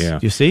essence. Yeah.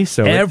 You see?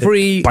 So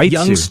every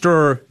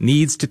youngster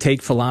needs to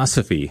take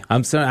philosophy.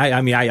 I'm sorry.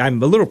 I mean,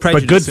 I'm a little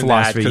prejudiced. But good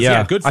philosophy,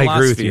 good philosophy. I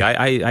agree with you.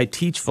 I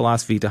teach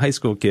philosophy to high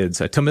school kids,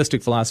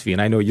 Thomistic philosophy,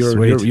 and I know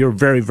you're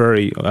very,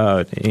 very,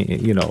 I've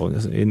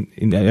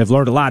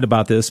learned a lot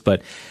about this,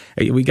 but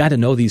we got to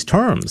know these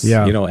terms.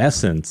 Yeah.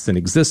 Essence and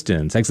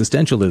existence,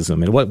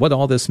 existentialism, and what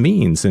all this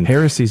means. And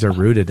heresies are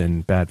rooted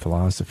in bad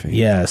philosophy.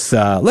 Yes.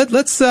 Let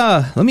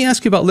me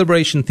ask you about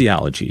liberation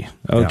theology.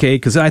 Okay.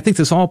 Because I think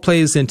this all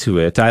plays into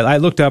it. I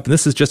looked up, and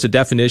this is just a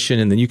definition,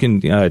 and then you can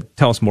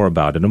tell us more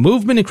about it. A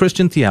movement in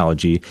Christian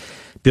theology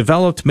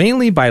developed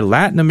mainly by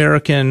Latin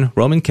American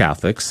Roman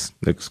Catholics,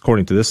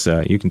 according to this,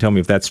 you can tell me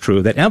if that's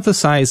true, that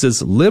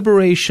emphasizes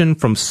liberation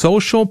from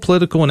social,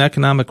 political, and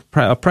economic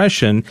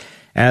oppression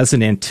as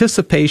an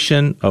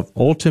anticipation of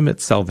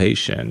ultimate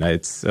salvation.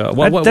 It's that'd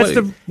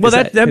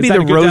be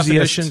the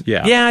rosiest.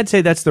 Yeah, I'd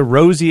say that's the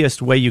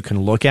rosiest way you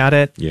can look at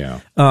it.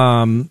 Yeah.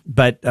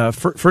 But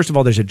first of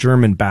all, there's a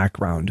German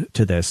background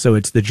to this, so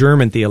it's the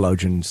German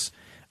theologians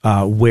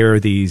where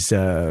these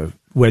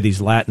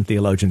Latin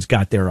theologians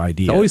got their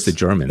ideas. It's always the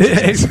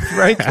Germans,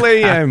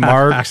 frankly, and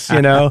Marx.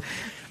 So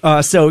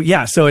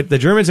the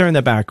Germans are in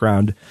the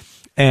background,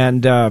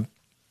 and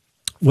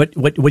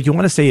what you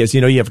want to say is,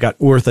 you have got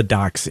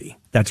orthodoxy.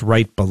 That's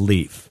right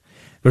belief.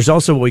 There's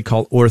also what we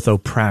call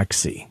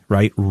orthopraxy,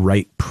 right?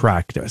 Right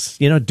practice.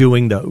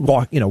 Doing the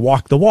walk,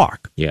 walk the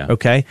walk. Yeah.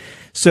 Okay.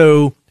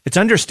 So it's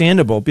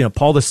understandable.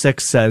 Paul VI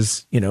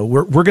says,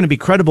 we're going to be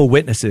credible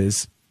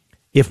witnesses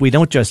if we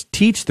don't just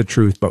teach the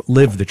truth, but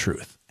live the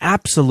truth.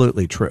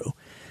 Absolutely true.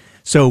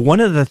 So one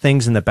of the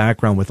things in the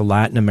background with the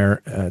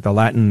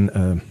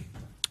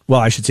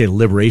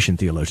liberation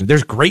theologians.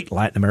 There's great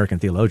Latin American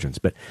theologians,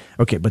 but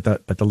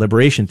the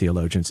liberation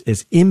theologians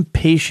is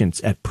impatience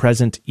at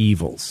present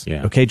evils.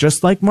 Yeah. Okay,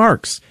 just like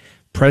Marx,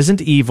 present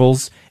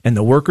evils, and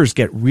the workers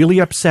get really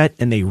upset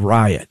and they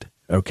riot.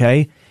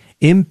 Okay,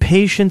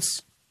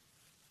 impatience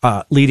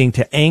leading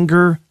to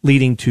anger,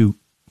 leading to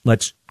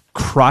let's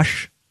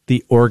crush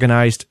the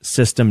organized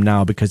system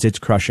now because it's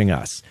crushing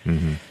us.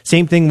 Mm-hmm.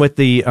 Same thing with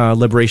the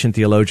liberation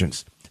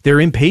theologians. They're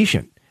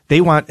impatient. They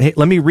want,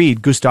 let me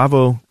read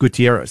Gustavo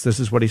Gutierrez. This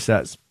is what he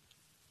says.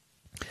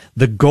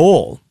 The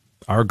goal,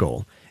 our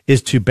goal,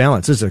 is to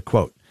balance. This is a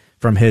quote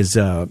from his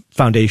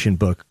foundation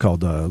book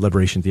called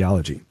Liberation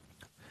Theology,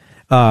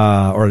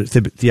 or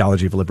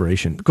Theology of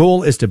Liberation.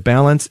 Goal is to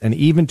balance and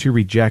even to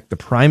reject the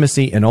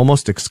primacy and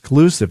almost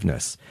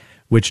exclusiveness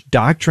which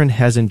doctrine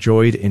has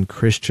enjoyed in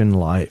Christian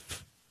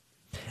life.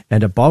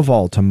 And above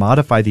all, to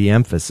modify the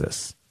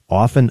emphasis,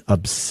 often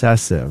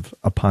obsessive,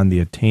 upon the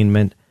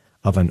attainment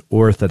of an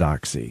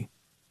orthodoxy,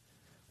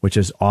 which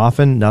is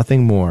often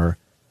nothing more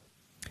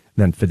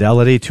than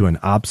fidelity to an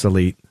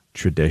obsolete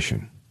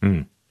tradition.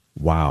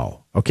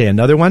 Wow. Okay,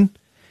 another one.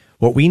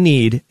 What we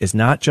need is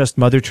not just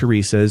Mother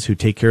Teresa's who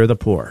take care of the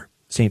poor,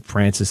 St.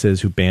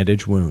 Francis's who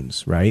bandage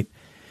wounds, right?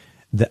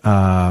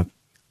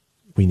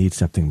 We need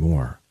something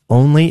more.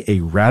 Only a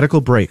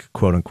radical break,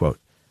 quote unquote,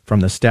 from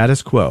the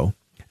status quo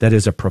that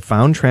is a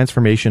profound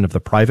transformation of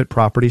the private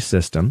property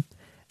system,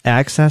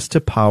 access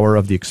to power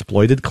of the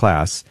exploited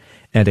class,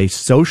 and a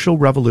social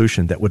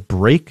revolution that would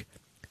break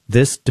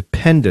this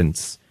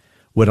dependence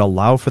would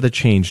allow for the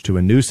change to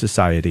a new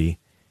society,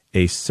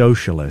 a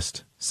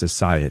socialist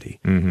society.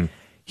 Mm-hmm.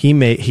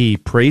 He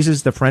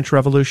praises the French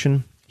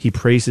Revolution. He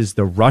praises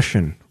the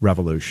Russian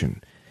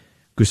Revolution.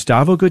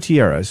 Gustavo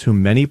Gutierrez,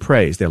 whom many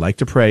praise, they like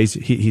to praise.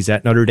 He's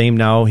at Notre Dame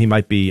now. He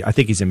might be, I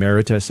think he's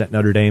emeritus at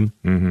Notre Dame.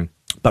 Mm-hmm.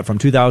 But from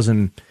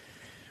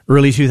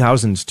early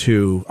 2000s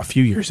to a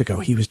few years ago,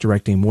 he was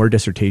directing more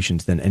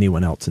dissertations than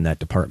anyone else in that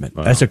department.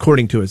 Wow. That's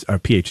according to a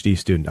PhD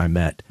student I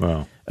met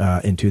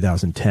in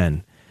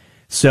 2010.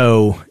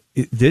 So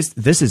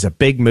this is a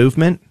big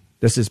movement.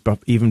 This is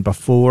even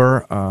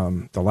before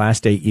the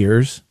last 8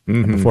 years,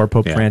 mm-hmm. before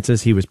Pope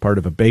Francis. He was part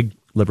of a big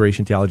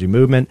liberation theology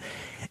movement,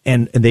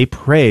 and they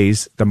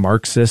praise the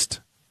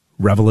Marxist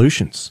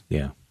revolutions.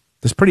 Yeah.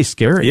 That's pretty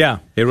scary. Yeah,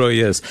 it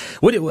really is.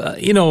 We're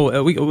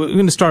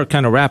going to start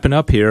kind of wrapping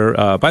up here.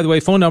 By the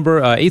way, phone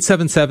number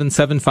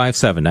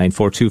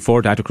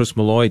 877-757-9424. Dr. Chris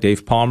Malloy,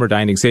 Dave Palmer,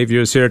 Diane Xavier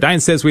is here.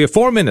 Diane says we have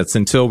 4 minutes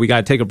until we got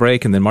to take a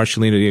break, and then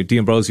Marcelino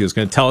D'Ambrosio is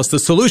going to tell us the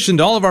solution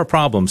to all of our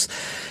problems.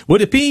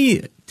 Would it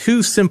be too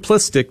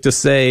simplistic to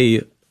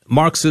say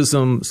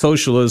Marxism,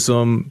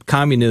 socialism,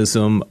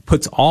 communism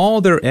puts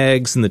all their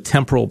eggs in the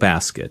temporal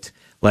basket?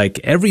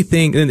 Like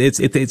everything, and it's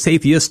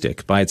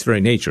atheistic by its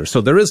very nature. So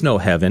there is no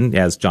heaven,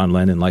 as John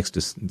Lennon likes to,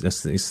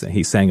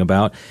 he sang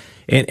about.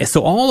 And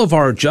so all of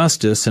our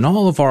justice and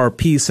all of our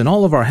peace and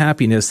all of our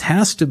happiness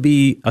has to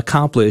be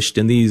accomplished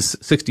in these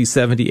 60,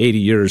 70, 80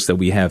 years that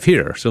we have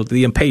here. So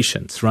the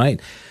impatience, right?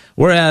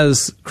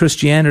 Whereas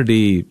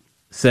Christianity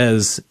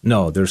says,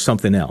 no, there's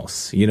something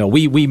else. You know,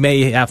 we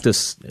may have to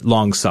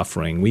long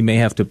suffering. We may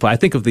have to. I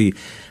think of the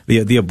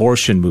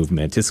abortion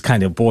movement. It's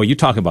kind of, boy, you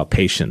talk about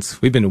patience.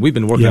 We've been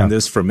working on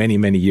this for many,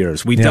 many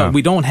years. We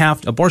don't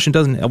have abortion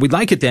doesn't. We'd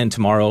like it to end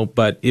tomorrow,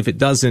 but if it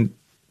doesn't,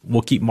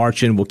 we'll keep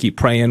marching. We'll keep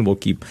praying. We'll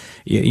keep,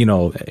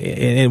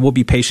 and we'll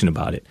be patient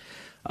about it.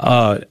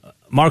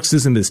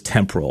 Marxism is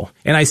temporal,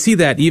 and I see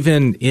that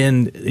even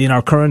in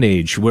our current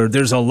age, where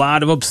there's a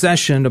lot of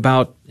obsession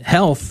about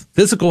health,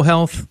 physical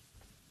health.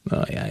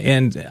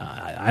 And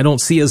I don't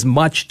see as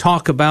much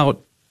talk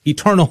about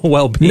eternal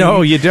well-being.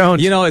 No, you don't.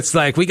 It's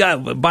like,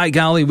 by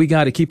golly, we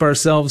got to keep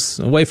ourselves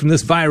away from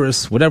this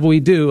virus, whatever we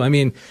do. I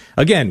mean,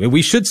 again,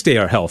 we should stay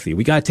healthy.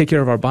 We got to take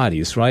care of our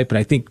bodies, right? But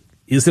I think,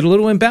 is it a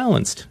little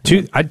imbalanced?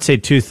 I'd say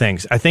two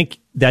things. I think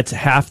that's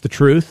half the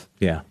truth.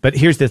 Yeah. But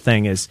here's the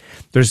thing is,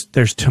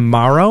 there's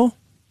tomorrow,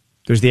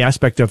 there's the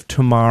aspect of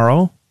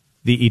tomorrow,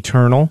 the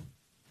eternal,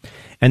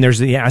 and there's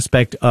the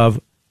aspect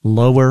of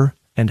lower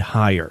and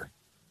higher.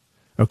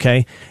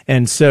 Okay?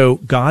 And so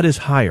God is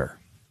higher.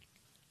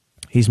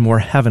 He's more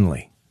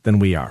heavenly than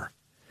we are.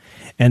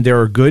 And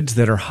there are goods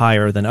that are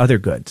higher than other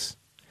goods.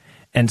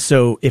 And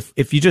so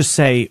if you just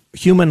say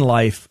human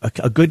life,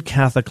 a good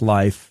Catholic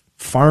life,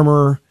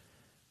 farmer,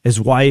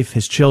 his wife,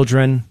 his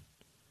children,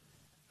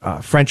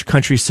 French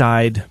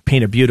countryside,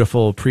 paint a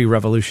beautiful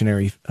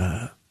pre-revolutionary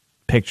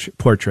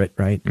portrait,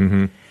 right?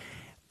 Mm-hmm.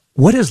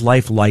 What is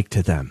life like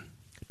to them?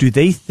 Do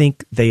they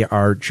think they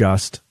are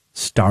just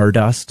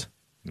stardust?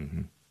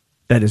 Mm-hmm.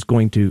 That is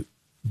going to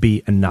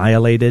be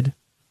annihilated,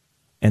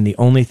 and the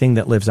only thing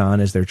that lives on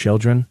is their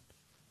children?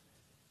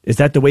 Is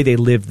that the way they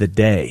live the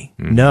day?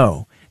 Mm.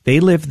 No. They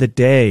live the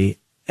day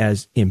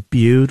as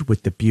imbued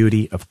with the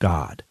beauty of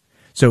God.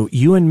 So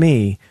you and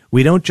me,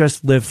 we don't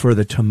just live for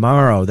the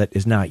tomorrow that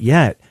is not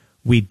yet.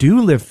 We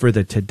do live for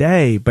the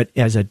today, but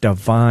as a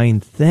divine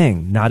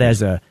thing, not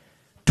as a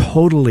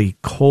totally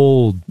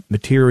cold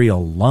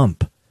material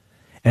lump.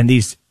 And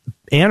these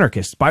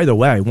anarchists, by the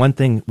way, one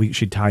thing we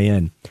should tie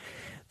in,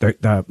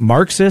 the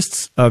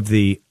Marxists of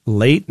the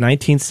late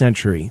 19th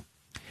century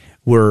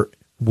were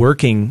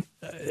working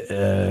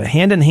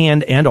hand in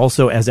hand and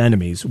also as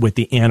enemies with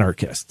the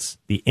anarchists.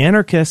 The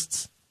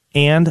anarchists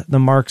and the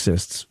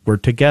Marxists were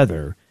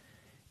together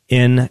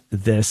in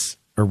this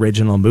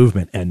original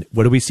movement. And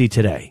what do we see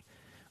today?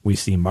 We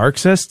see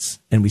Marxists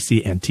and we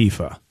see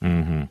Antifa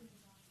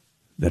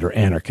that are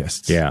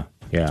anarchists. Yeah.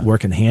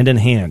 Working hand in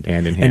hand.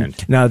 Hand in hand.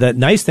 And now, the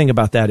nice thing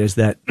about that is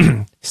that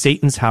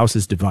Satan's house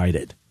is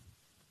divided.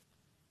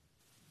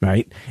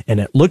 Right?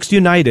 And it looks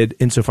united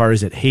insofar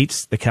as it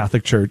hates the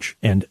Catholic Church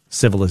and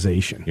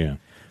civilization. Yeah.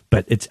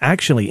 But it's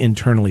actually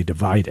internally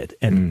divided.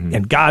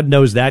 And God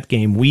knows that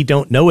game. We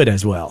don't know it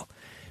as well.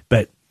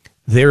 But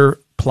their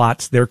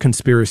plots, their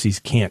conspiracies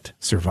can't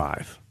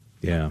survive.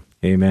 Yeah.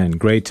 Amen.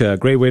 Great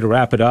way to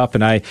wrap it up.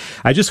 And I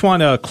just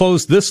want to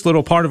close this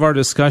little part of our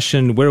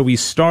discussion where we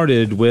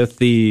started with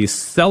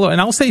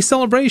and I'll say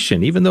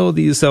celebration, even though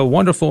these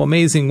wonderful,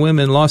 amazing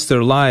women lost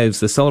their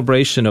lives, the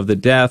celebration of the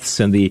deaths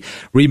and the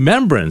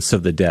remembrance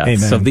of the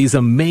deaths of these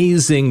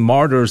amazing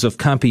martyrs of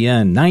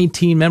Compiègne,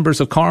 19 members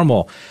of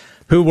Carmel,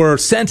 who were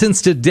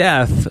sentenced to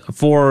death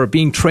for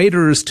being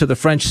traitors to the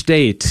French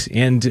state.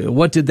 And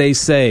what did they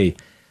say?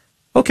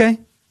 Okay.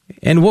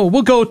 And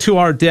we'll go to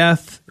our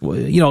death,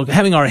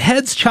 having our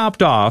heads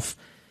chopped off,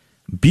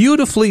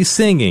 beautifully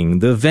singing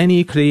the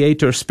Veni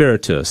Creator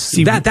Spiritus.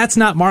 See, that's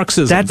not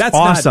Marxism. That's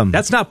awesome.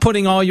 That's not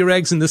putting all your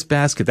eggs in this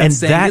basket. That's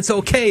saying it's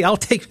okay.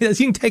 You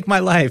can take my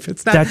life.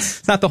 It's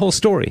not the whole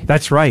story.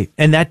 That's right.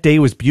 And that day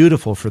was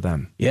beautiful for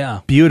them.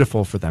 Yeah,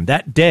 beautiful for them.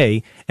 That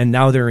day, and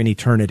now they're in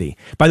eternity.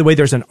 By the way,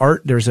 there's an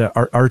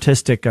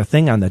artistic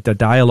thing on the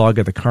dialogue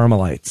of the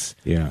Carmelites.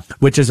 Yeah,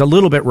 which is a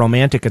little bit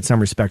romantic in some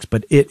respects,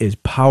 but it is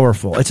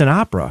powerful. It's an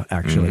opera,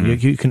 actually.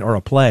 You can, or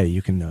a play.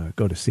 You can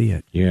go to see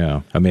it.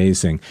 Yeah,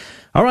 amazing.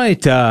 All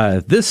right,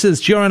 this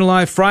is GRN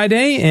Live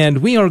Friday, and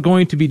we are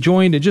going to be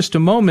joined in just a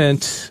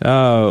moment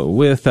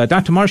with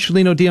Dr.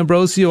 Marcelino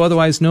D'Ambrosio,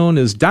 otherwise known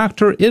as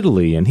Dr.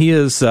 Italy, and he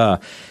is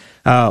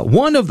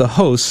one of the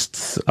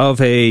hosts of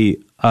a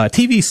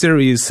TV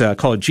series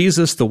called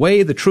Jesus, the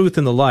Way, the Truth,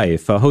 and the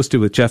Life, hosted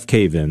with Jeff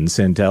Cavins.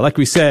 And like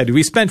we said,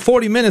 we spent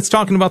 40 minutes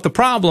talking about the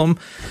problem.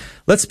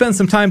 Let's spend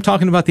some time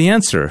talking about the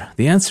answer.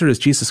 The answer is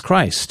Jesus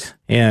Christ.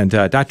 And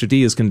Dr.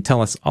 D is going to tell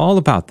us all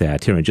about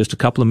that here in just a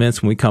couple of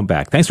minutes when we come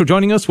back. Thanks for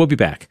joining us. We'll be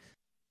back.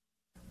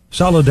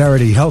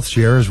 Solidarity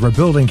HealthShare is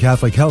rebuilding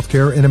Catholic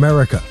healthcare in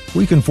America.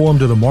 We conform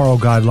to the moral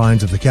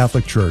guidelines of the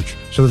Catholic Church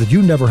so that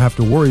you never have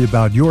to worry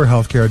about your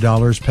healthcare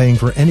dollars paying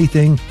for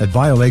anything that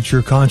violates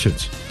your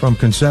conscience. From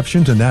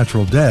conception to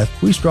natural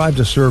death, we strive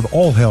to serve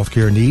all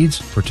healthcare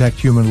needs, protect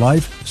human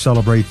life,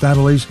 celebrate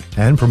families,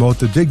 and promote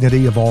the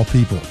dignity of all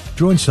people.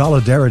 Join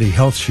Solidarity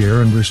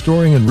HealthShare in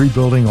restoring and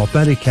rebuilding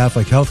authentic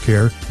Catholic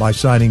healthcare by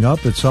signing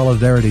up at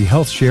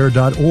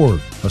solidarityhealthshare.org,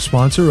 a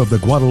sponsor of the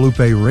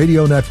Guadalupe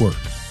Radio Network.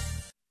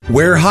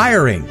 We're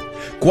hiring.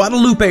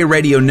 Guadalupe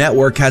Radio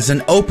Network has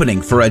an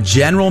opening for a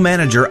general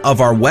manager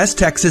of our West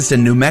Texas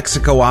and New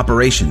Mexico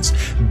operations,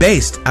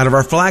 based out of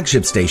our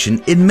flagship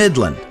station in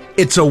Midland.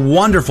 It's a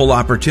wonderful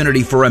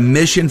opportunity for a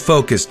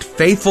mission-focused,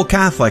 faithful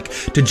Catholic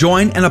to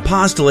join an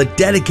apostolate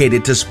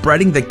dedicated to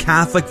spreading the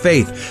Catholic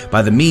faith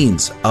by the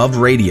means of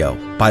radio.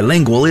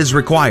 Bilingual is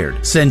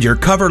required. Send your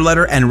cover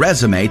letter and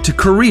resume to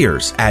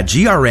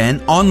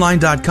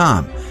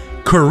careers@grnonline.com.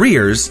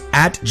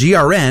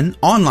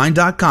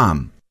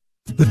 careers@grnonline.com.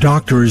 The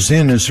Doctor Is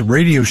In is a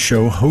radio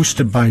show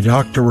hosted by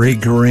Dr. Ray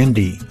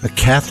Guarendi, a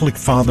Catholic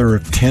father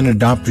of 10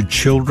 adopted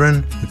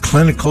children, a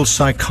clinical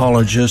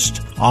psychologist,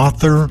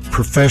 author,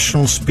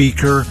 professional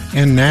speaker,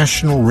 and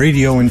national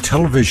radio and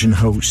television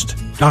host.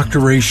 Dr.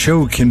 Ray's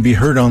show can be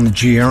heard on the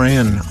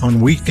GRN on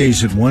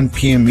weekdays at 1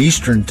 p.m.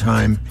 Eastern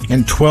Time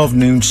and 12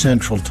 noon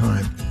Central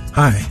Time.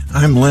 Hi,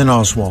 I'm Len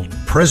Oswald,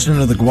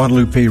 president of the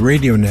Guadalupe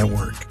Radio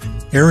Network.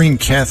 Airing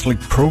Catholic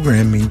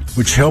programming,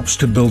 which helps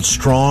to build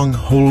strong,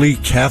 holy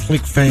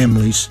Catholic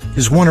families,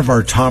 is one of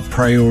our top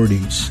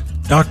priorities.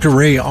 Dr.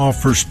 Ray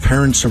offers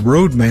parents a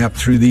roadmap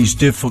through these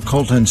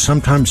difficult and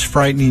sometimes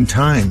frightening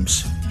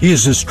times. He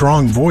is a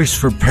strong voice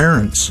for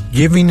parents,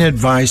 giving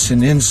advice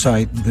and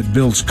insight that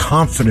builds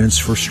confidence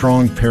for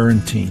strong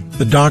parenting.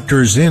 The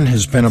Doctor Is In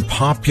has been a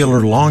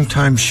popular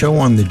longtime show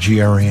on the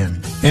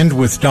GRN. And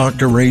with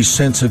Dr. Ray's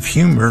sense of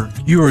humor,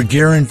 you are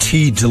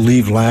guaranteed to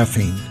leave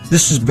laughing.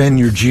 This has been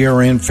your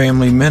GRN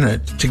Family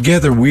Minute.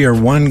 Together we are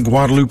one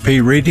Guadalupe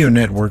Radio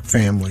Network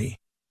family.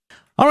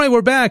 All right,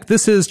 we're back.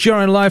 This is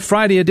GRN Live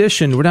Friday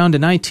edition. We're down to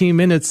 19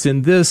 minutes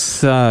in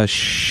this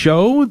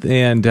show,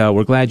 and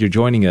we're glad you're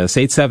joining us.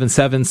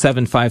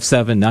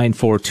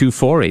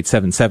 877-757-9424,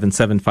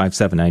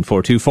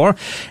 877-757-9424.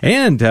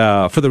 And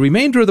for the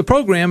remainder of the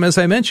program, as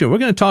I mentioned, we're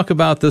going to talk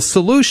about the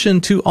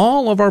solution to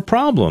all of our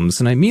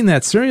problems, and I mean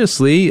that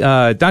seriously.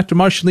 Dr.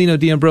 Marcelino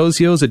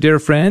D'Ambrosio is a dear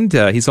friend.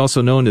 He's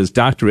also known as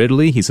Dr.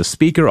 Italy. He's a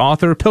speaker,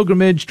 author,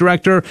 pilgrimage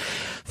director,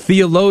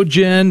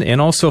 theologian, and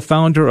also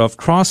founder of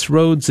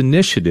Crossroads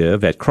Initiative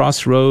at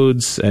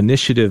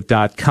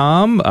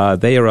crossroadsinitiative.com.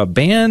 They are a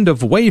band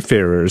of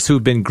wayfarers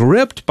who've been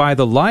gripped by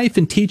the life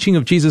and teaching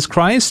of Jesus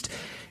Christ,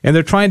 and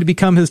they're trying to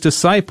become his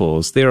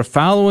disciples. They are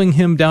following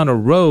him down a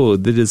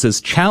road that is as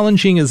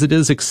challenging as it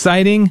is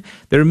exciting.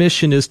 Their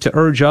mission is to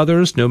urge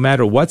others, no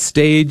matter what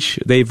stage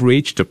they've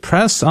reached, to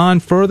press on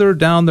further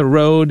down the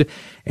road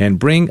and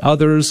bring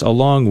others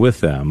along with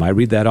them. I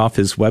read that off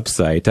his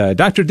website.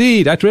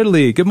 Dr.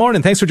 Italy, good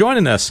morning. Thanks for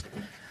joining us.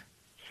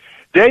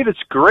 Dave,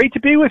 it's great to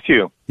be with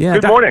you. Yeah,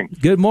 good morning.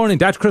 Good morning.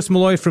 Dr. Chris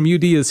Malloy from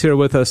UD is here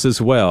with us as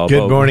well.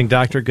 Good morning,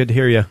 Doctor. Good to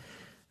hear you.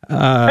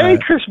 Hey,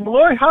 Chris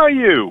Malloy, how are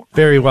you?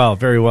 Very well,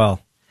 very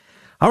well.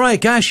 All right,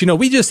 gosh,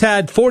 we just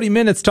had 40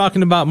 minutes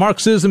talking about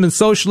Marxism and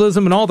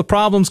socialism and all the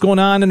problems going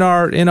on in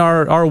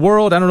our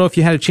world. I don't know if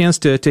you had a chance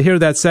to hear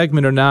that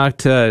segment or not,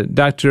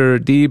 Dr.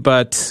 D,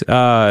 but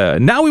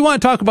now we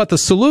want to talk about the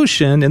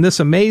solution in this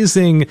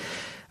amazing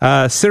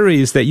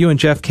series that you and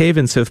Jeff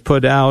Cavins have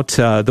put out,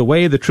 The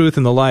Way, the Truth,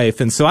 and the Life.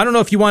 And so I don't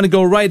know if you want to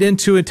go right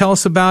into and tell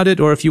us about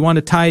it, or if you want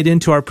to tie it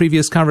into our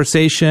previous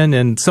conversation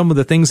and some of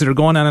the things that are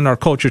going on in our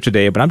culture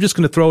today. But I'm just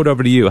going to throw it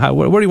over to you.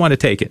 Where do you want to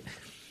take it?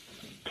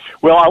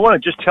 Well, I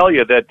want to just tell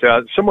you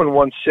that someone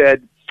once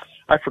said,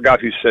 I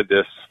forgot who said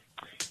this.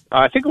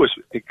 I think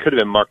it could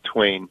have been Mark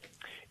Twain.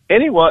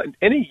 Any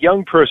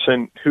young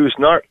person who's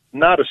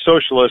not a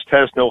socialist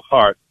has no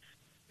heart.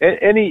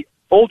 Any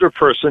older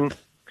person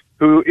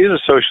who is a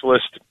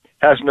socialist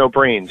has no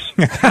brains.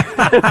 So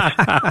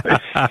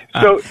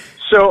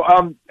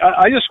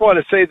I just want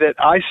to say that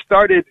I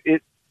started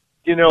it,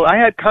 I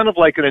had kind of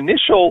like an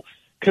initial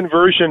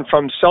conversion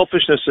from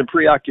selfishness and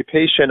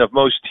preoccupation of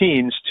most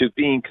teens to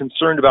being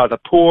concerned about the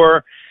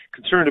poor,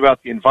 concerned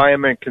about the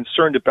environment,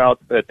 concerned about,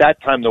 at that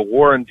time, the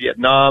war in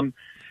Vietnam.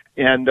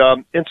 And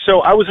so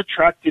I was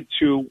attracted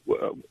to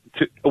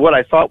what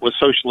I thought was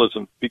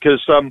socialism,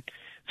 because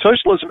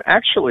socialism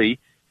actually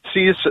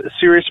sees a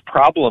serious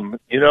problem,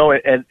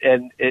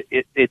 and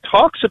it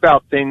talks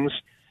about things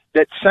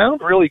that sound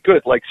really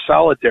good, like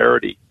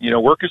solidarity,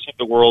 workers of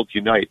the world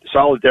unite,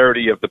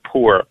 solidarity of the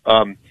poor,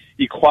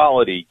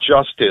 equality,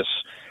 justice.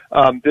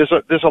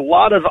 There's a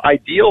lot of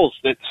ideals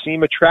that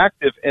seem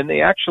attractive, and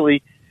they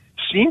actually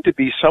seem to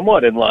be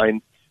somewhat in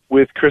line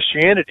with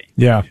Christianity.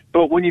 Yeah.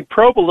 But when you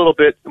probe a little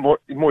bit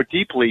more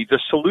deeply, the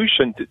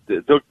solution,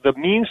 the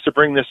means to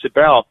bring this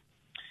about,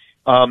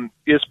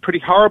 is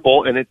pretty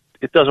horrible, and it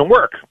doesn't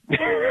work.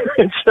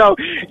 And so,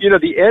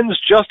 the ends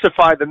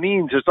justify the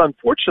means is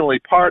unfortunately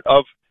part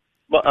of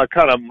a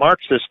kind of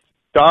Marxist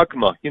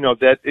dogma,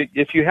 that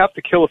if you have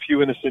to kill a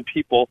few innocent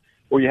people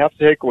or you have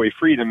to take away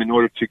freedom in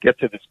order to get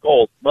to this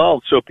goal,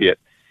 well, so be it.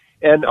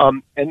 And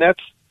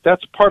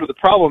that's part of the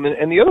problem.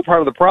 And the other part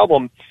of the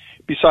problem,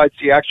 besides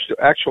the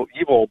actual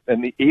evil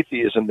and the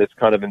atheism that's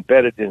kind of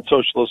embedded in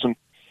socialism,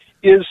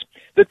 is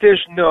that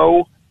there's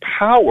no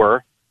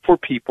power for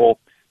people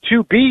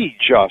to be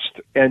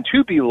just and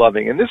to be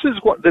loving. And this is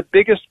what the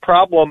biggest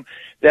problem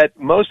that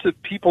most of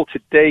people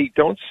today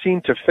don't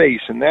seem to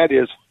face, and that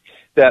is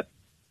that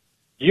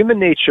human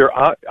nature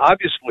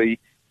obviously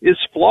is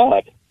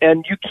flawed,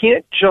 and you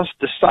can't just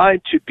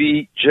decide to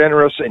be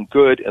generous and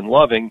good and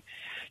loving.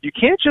 You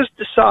can't just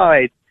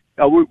decide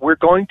we're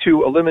going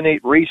to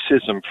eliminate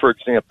racism, for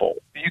example.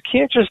 You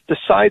can't just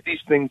decide these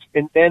things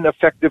and then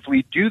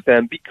effectively do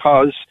them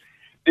because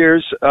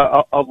there's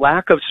a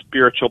lack of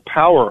spiritual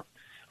power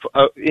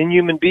in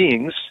human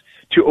beings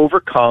to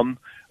overcome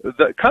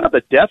the kind of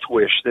the death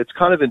wish that's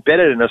kind of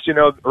embedded in us.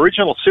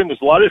 Original sin,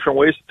 there's a lot of different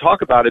ways to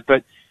talk about it,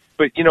 but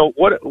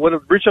what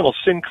original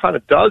sin kind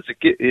of does,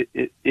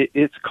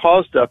 it's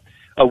caused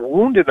a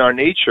wound in our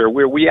nature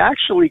where we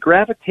actually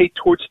gravitate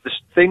towards the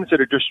things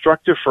that are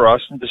destructive for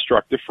us and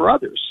destructive for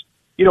others.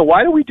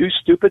 Why do we do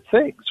stupid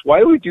things? Why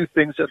do we do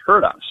things that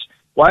hurt us?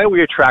 Why are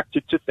we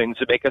attracted to things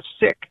that make us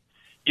sick?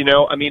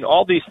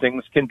 All these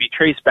things can be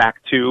traced back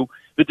to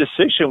the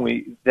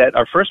decision that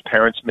our first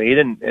parents made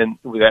and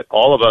that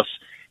all of us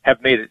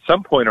have made at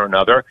some point or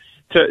another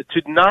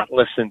to not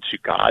listen to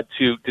God,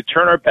 to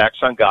turn our backs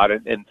on God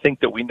and think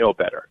that we know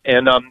better.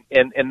 And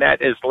that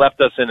has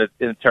left us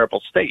in a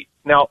terrible state.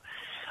 Now,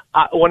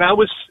 when I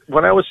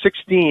was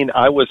 16,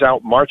 I was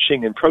out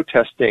marching and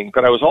protesting,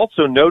 but I was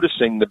also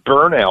noticing the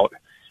burnout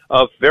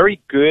of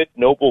very good,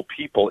 noble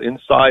people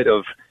inside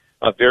of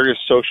various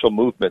social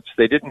movements.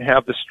 They didn't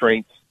have the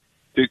strength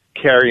to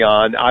carry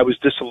on. I was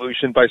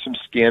disillusioned by some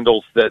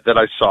scandals that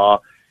I saw.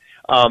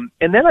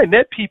 And then I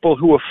met people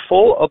who were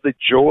full of the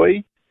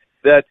joy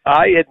that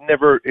I had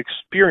never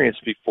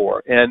experienced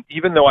before. And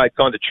even though I'd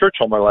gone to church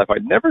all my life, I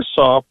never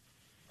saw,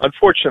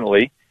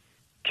 unfortunately,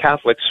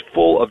 Catholics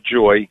full of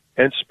joy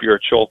and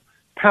spiritual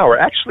power.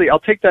 Actually, I'll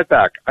take that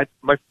back.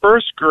 My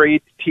first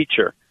grade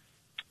teacher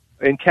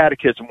in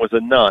catechism was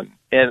a nun,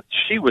 and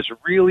she was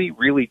really,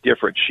 really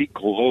different. She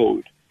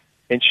glowed,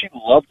 and she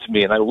loved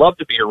me, and I loved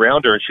to be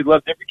around her, and she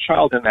loved every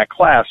child in that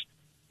class.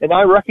 And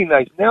I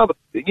recognize now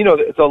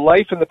the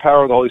life and the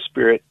power of the Holy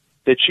Spirit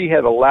that she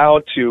had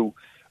allowed to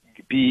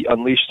be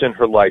unleashed in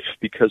her life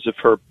because of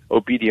her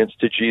obedience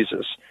to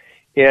Jesus.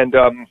 And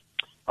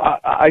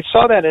I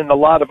saw that in a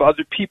lot of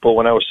other people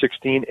when I was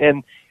 16,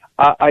 and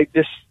I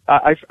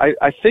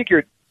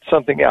figured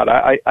something out.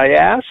 I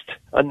asked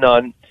a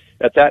nun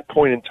at that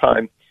point in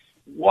time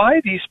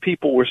why these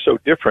people were so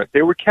different.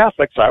 They were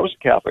Catholics. I was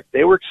a Catholic.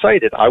 They were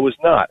excited. I was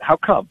not. How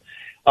come?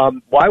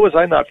 Why was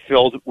I not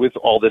filled with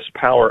all this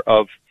power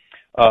of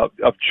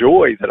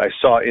joy that I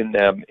saw in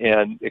them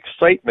and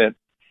excitement?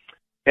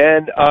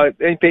 And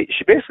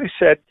she basically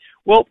said,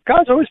 well,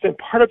 God's always been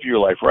part of your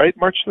life, right,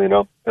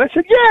 Marcelino? And I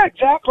said, yeah,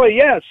 exactly,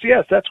 yes.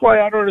 That's why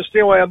I don't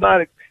understand why I'm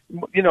not,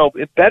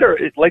 better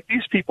like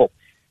these people.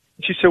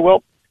 And she said,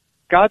 well,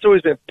 God's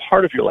always been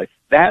part of your life.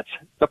 That's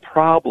the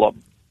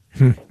problem.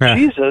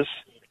 Jesus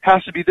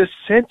has to be the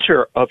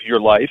center of your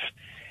life,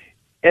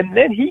 and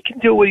then he can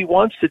do what he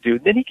wants to do.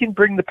 Then he can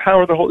bring the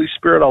power of the Holy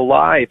Spirit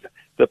alive,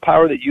 the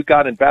power that you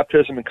got in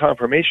baptism and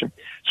confirmation.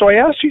 So I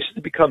asked Jesus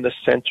to become the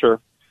center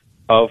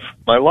of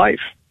my life.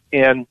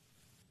 And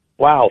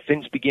wow,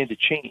 things began to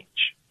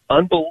change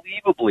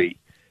unbelievably.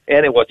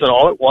 And it wasn't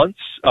all at once,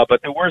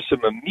 but there were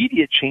some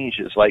immediate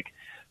changes, like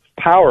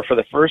power for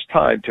the first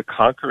time to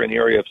conquer an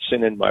area of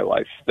sin in my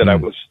life that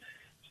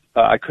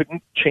I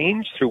couldn't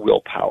change through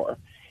willpower.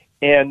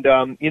 And,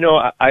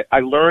 I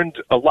learned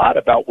a lot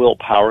about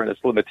willpower and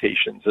its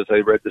limitations as I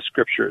read the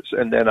scriptures,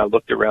 and then I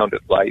looked around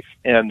at life.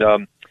 And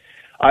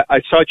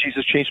I saw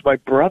Jesus change my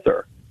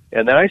brother,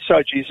 and then I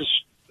saw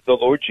the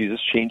Lord Jesus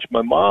change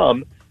my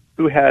mom,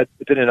 who had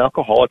been an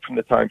alcoholic from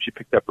the time she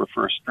picked up her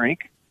first drink.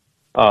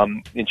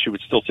 And she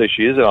would still say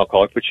she is an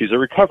alcoholic, but she's a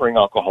recovering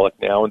alcoholic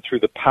now. And through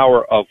the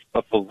power of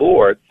the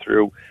Lord,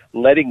 through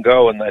letting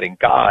go and letting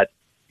God,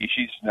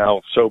 she's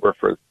now sober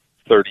for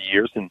 30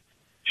 years, and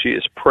she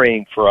is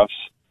praying for us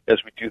as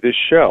we do this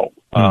show.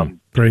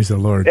 Praise the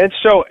Lord. And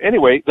so,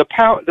 anyway, the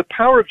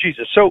power of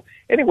Jesus. So,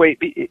 anyway,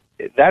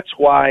 that's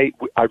why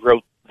I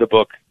wrote the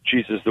book,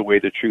 Jesus, the Way,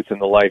 the Truth,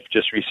 and the Life,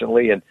 just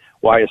recently, and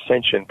why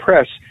Ascension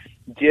Press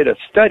did a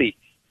study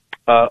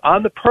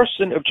on the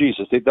person of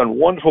Jesus. They've done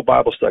wonderful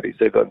Bible studies.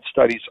 They've done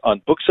studies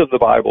on books of the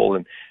Bible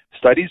and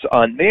studies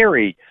on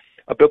Mary,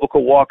 a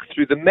biblical walk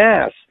through the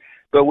Mass.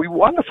 But we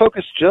want to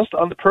focus just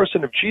on the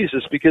person of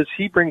Jesus because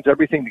he brings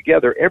everything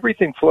together.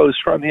 Everything flows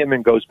from him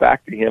and goes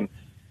back to him.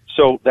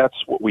 So that's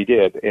what we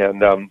did.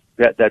 And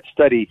that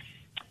study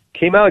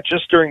came out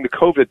just during the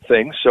COVID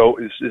thing. So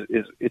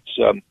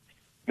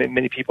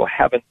many people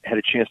haven't had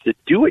a chance to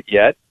do it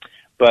yet.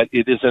 But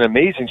it is an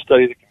amazing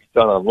study that can be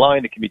done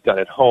online. It can be done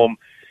at home.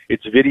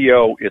 It's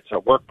video. It's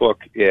a workbook.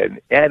 And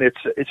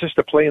it's just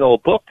a plain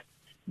old book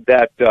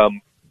that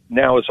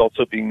now is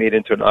also being made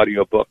into an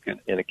audio book and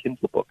a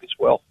Kindle book as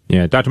well.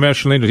 Yeah, Dr.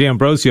 Marcelino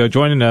D'Ambrosio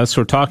joining us.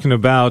 We're talking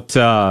about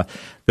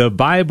the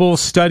Bible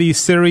study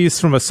series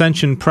from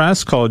Ascension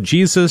Press called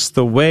Jesus,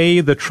 the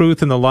Way, the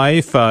Truth, and the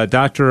Life.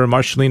 Dr.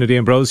 Marcelino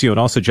D'Ambrosio and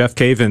also Jeff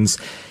Cavins.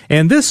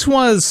 And this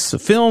was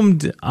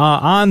filmed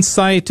on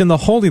site in the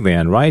Holy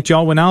Land, right?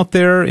 Y'all went out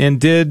there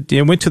and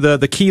went to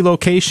the key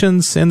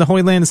locations in the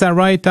Holy Land. Is that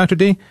right, Dr.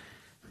 D?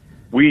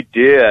 We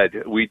did.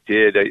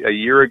 A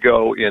year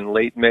ago in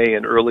late May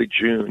and early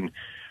June,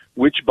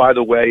 which, by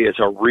the way, is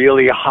a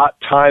really hot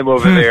time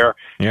over there.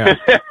 Yeah.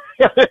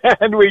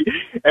 and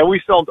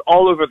we filmed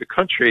all over the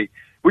country,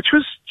 which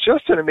was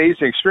just an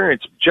amazing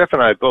experience. Jeff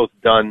and I have both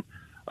done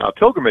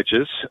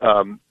pilgrimages.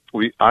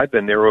 I've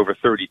been there over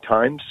 30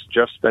 times.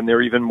 Jeff's been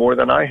there even more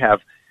than I have.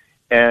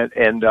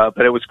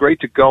 But it was great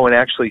to go and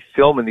actually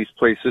film in these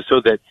places so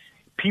that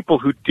people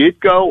who did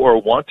go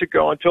or want to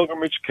go on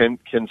pilgrimage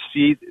can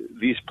see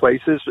these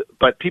places,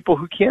 but people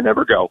who can't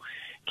ever go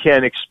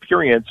can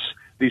experience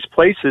these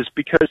places,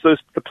 because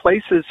the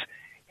places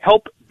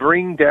help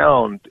bring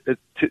down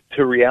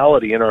to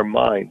reality in our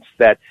minds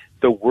that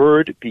the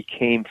Word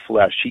became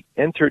flesh. He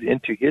entered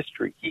into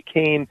history. He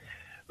came,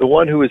 the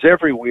one who is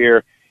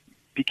everywhere,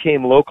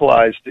 became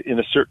localized in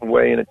a certain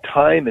way in a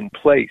time and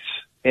place.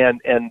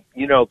 And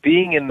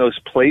being in those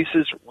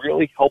places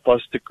really help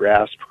us to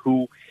grasp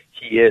who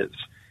He is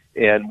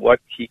and what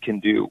He can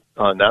do.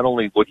 Not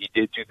only what He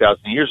did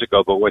 2,000 years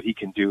ago, but what He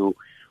can do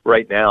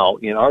right now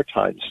in our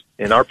times,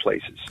 in our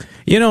places.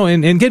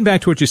 And getting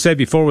back to what you said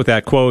before with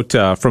that quote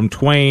from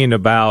Twain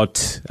about,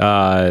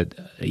 the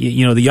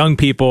young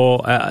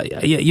people,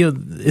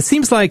 it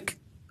seems like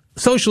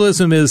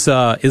socialism is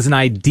an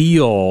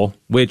ideal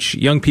which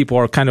young people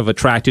are kind of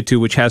attracted to,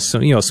 which has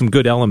some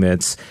good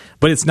elements,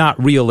 but it's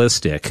not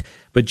realistic.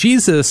 But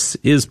Jesus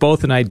is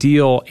both an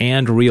ideal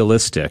and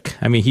realistic.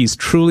 I mean, He's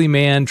truly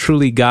man,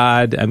 truly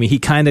God. I mean, He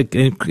kind of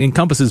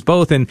encompasses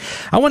both. And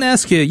I want to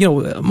ask you,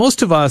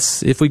 most of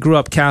us, if we grew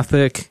up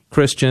Catholic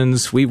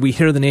Christians, we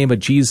hear the name of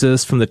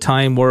Jesus from the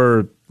time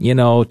we're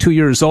 2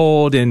 years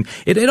old, and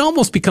it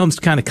almost becomes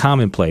kind of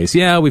commonplace.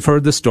 Yeah, we've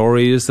heard the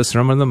stories, the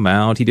Sermon on the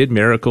Mount. He did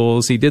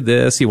miracles. He did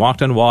this. He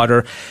walked on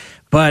water.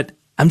 But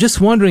I'm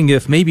just wondering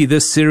if maybe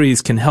this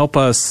series can help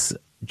us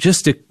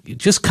just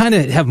kind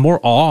of have more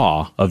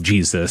awe of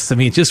Jesus. I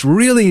mean, just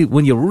really,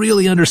 when you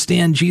really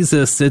understand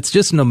Jesus, it's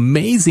just an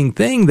amazing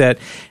thing that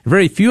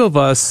very few of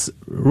us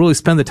really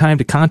spend the time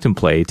to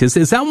contemplate. Is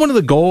that one of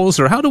the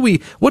goals, or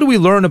what do we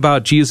learn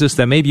about Jesus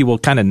that maybe will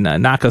kind of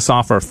knock us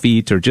off our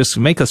feet, or just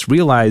make us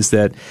realize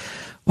that,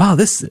 wow,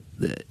 this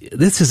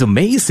is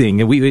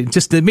amazing, and we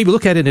just maybe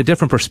look at it in a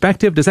different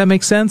perspective? Does that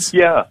make sense?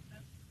 Yeah.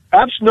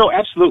 No,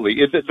 absolutely.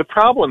 The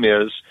problem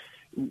is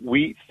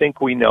we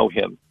think we know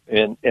Him.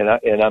 And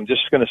I'm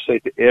just going to say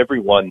to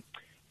everyone,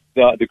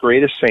 the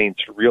greatest saints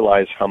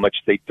realize how much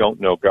they don't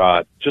know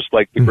God, just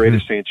like the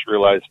greatest saints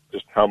realize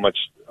just how much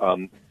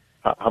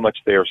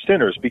they are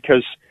sinners.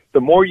 Because the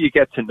more you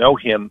get to know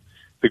Him,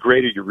 the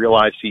greater you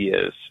realize He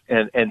is,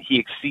 and He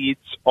exceeds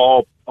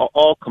our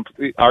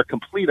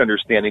complete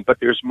understanding. But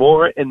there's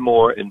more and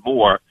more and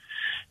more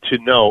to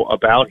know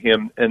about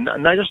Him, and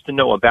not just to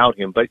know about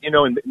Him, but in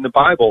the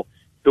Bible,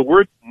 the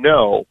word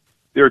 "know."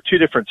 There are two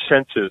different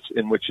senses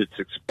in which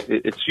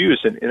it's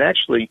used, and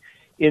actually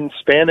in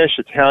Spanish,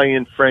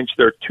 Italian, French,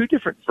 there are two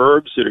different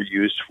verbs that are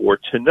used for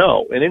to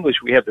know. In English,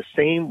 we have the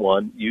same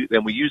one,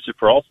 and we use it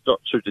for all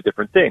sorts of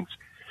different things.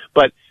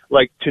 But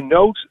like to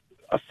know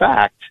a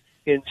fact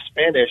in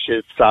Spanish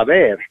is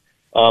saber,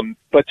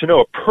 but to know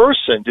a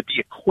person, to be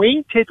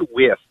acquainted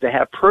with, to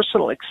have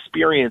personal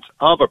experience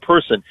of a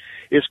person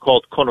is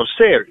called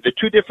conocer. They're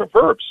two different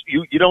verbs.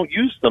 You don't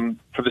use them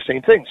for the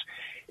same things.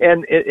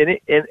 And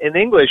in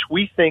English,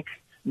 we think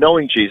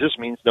knowing Jesus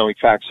means knowing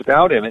facts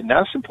about Him, and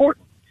that's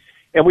important.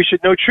 And we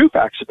should know true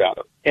facts about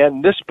Him.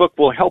 And this book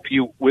will help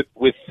you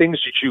with things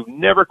that you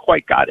never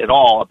quite got at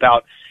all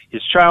about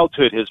His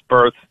childhood, His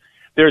birth.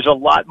 There's a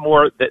lot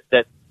more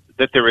that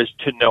there is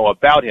to know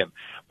about Him.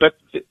 But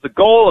the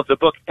goal of the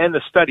book and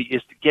the study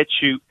is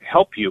to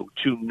help you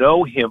to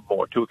know Him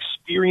more, to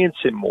experience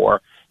Him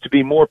more, to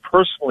be more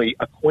personally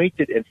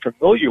acquainted and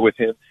familiar with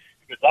Him,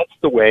 because that's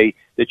the way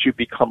that you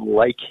become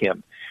like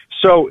Him.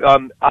 So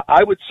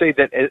I would say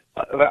that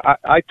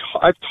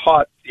I've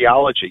taught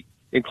theology,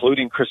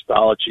 including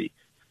Christology,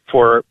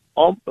 for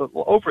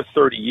over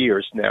 30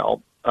 years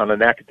now on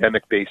an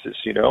academic basis,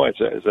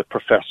 as a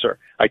professor.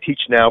 I teach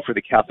now for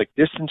the Catholic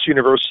Distance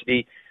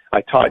University.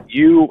 I taught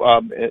you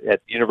at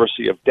the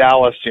University of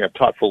Dallas. I've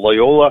taught for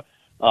Loyola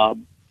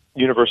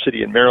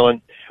University in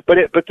Maryland. But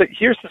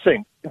here's the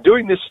thing.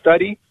 Doing this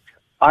study,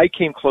 I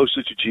came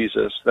closer to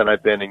Jesus than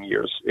I've been in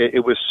years.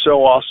 It was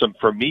so awesome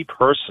for me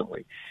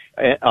personally.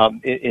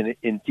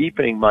 In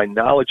deepening my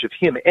knowledge of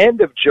Him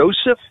and of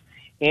Joseph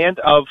and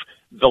of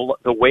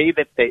the way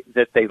that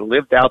they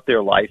lived out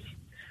their life,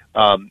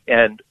 and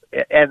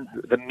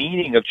the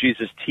meaning of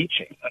Jesus'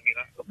 teaching. I mean,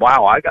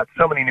 wow, I got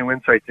so many new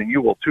insights, and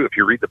you will too if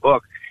you read the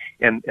book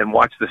and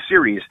watch the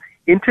series,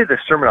 into the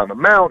Sermon on the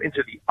Mount,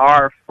 into the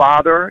Our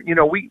Father.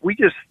 We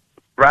just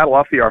rattle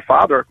off the Our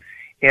Father,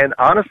 and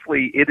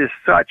honestly, it is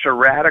such a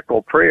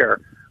radical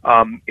prayer.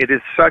 It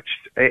is such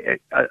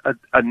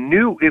a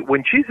new.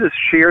 When Jesus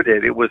shared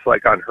it, it was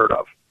like unheard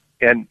of,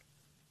 and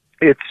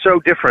it's so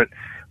different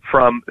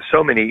from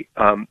so many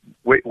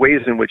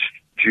ways in which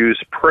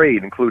Jews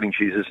prayed, including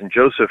Jesus and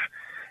Joseph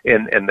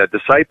and the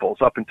disciples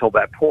up until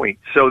that point.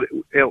 So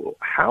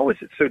how is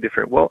it so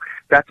different? Well,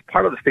 that's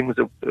part of the things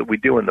that we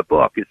do in the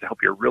book, is to help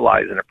you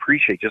realize and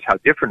appreciate just how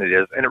different it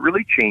is. And it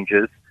really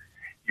changes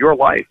your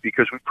life,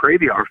 because we pray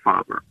the Our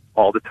Father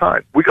all the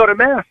time. We go to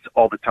Mass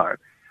all the time.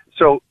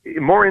 So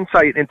more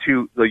insight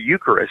into the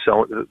Eucharist,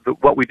 so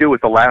what we do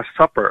with the Last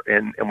Supper,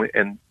 and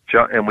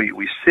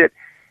we sit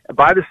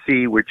by the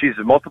sea where Jesus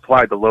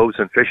multiplied the loaves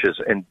and fishes,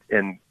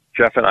 and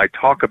Jeff and I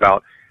talk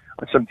about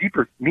some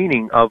deeper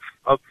meaning of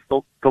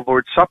the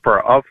Lord's Supper,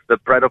 of the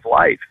bread of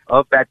life,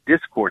 of that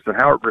discourse, and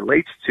how it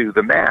relates to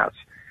the Mass.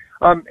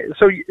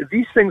 So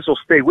these things will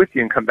stay with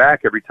you and come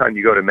back every time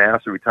you go to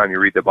Mass, every time you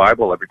read the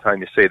Bible, every time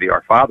you say the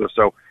Our Father.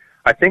 So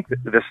I think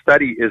that the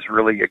study is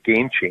really a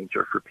game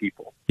changer for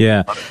people.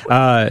 Yeah.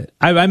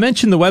 I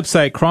mentioned the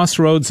website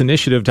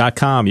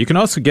crossroadsinitiative.com. You can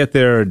also get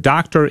there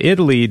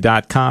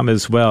dritaly.com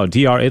as well,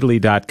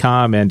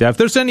 dritaly.com. And if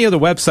there's any other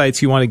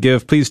websites you want to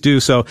give, please do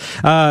so.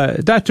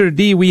 Dr.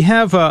 D, we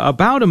have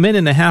about a minute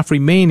and a half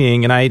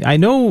remaining, and I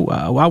know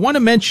I want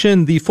to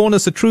mention the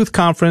Fullness of Truth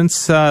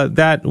conference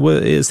that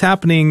is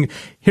happening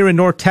here in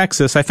North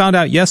Texas. I found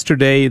out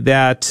yesterday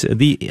that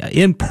the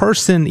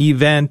in-person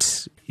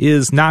event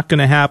is not going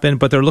to happen,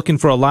 but they're looking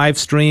for a live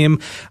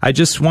stream. I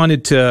just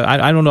wanted to,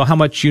 I don't know how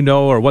much you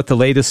know or what the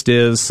latest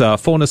is,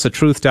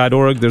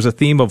 fullnessoftruth.org. There's a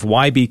theme of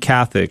why be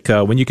Catholic,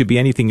 when you could be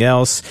anything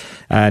else.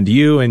 And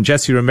you and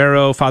Jesse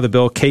Romero, Father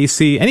Bill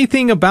Casey,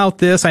 anything about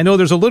this? I know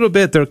there's a little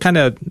bit, they're kind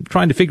of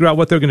trying to figure out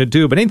what they're going to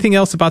do, but anything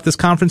else about this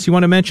conference you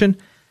want to mention?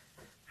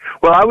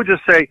 Well, I would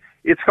just say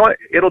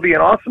it'll be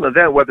an awesome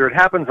event, whether it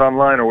happens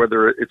online or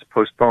whether it's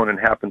postponed and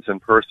happens in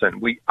person.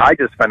 I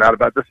just found out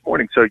about this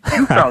morning, so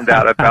you found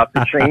out about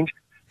the change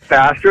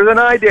faster than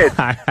I did.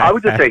 I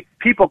would just say,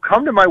 people,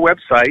 come to my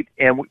website,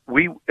 and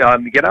we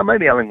get on my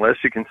mailing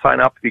list. You can sign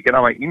up to get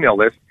on my email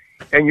list,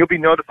 and you'll be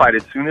notified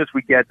as soon as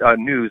we get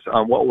news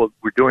on what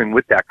we're doing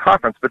with that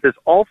conference. But there's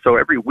also,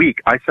 every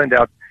week, I send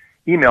out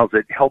emails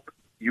that help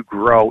you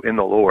grow in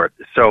the Lord.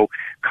 So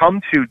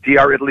come to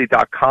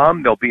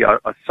dritaly.com. There'll be a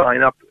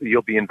sign up.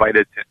 You'll be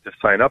invited to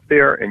sign up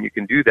there, and you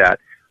can do that.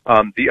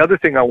 The other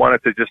thing I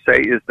wanted to just say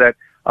is that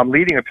I'm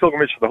leading a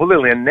pilgrimage to the Holy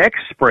Land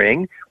next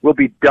spring. We'll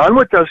be done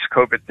with this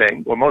COVID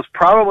thing. We'll most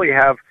probably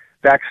have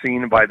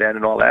vaccine by then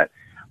and all that.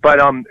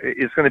 But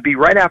it's going to be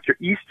right after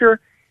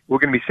Easter. We're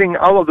going to be singing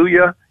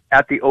Alleluia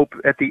at the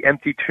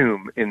empty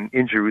tomb in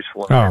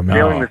Jerusalem. Oh, no.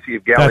 Sailing the Sea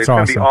of Galilee. That's it's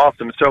going to be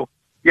awesome. So,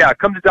 yeah,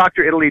 come to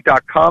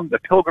dritaly.com, the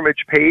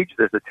pilgrimage page.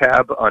 There's a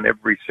tab on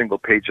every single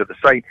page of the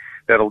site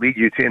that'll lead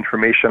you to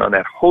information on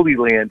that Holy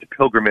Land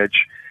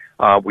pilgrimage.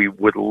 We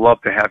would love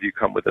to have you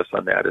come with us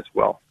on that as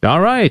well.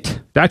 All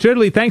right. Dr.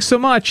 Italy, thanks so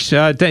much.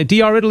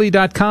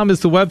 dritaly.com is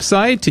the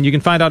website, and you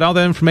can find out all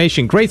that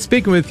information. Great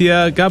speaking with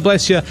you. God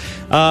bless you.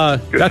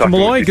 Dr.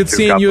 Malloy, good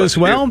seeing you as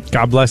well.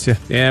 God bless you.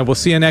 And we'll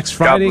see you next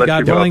Friday,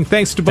 God willing.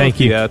 Thanks to both. Thank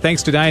you.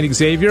 Thanks to Diane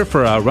Xavier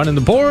for running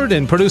the board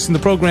and producing the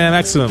program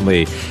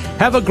excellently.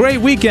 Have a great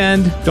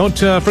weekend. Don't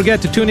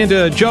forget to tune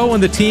into Joe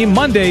and the team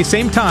Monday,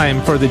 same time,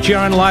 for the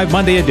GRN Live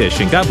Monday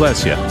edition. God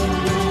bless you.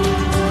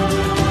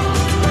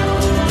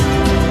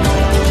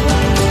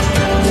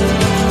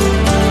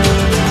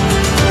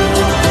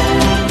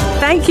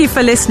 Thank you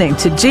for listening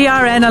to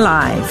GRN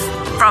Alive.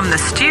 From the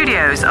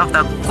studios of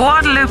the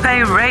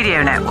Guadalupe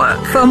Radio Network.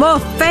 For more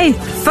faith,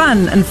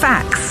 fun, and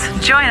facts,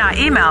 Join our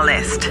email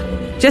list.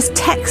 just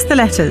text the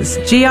letters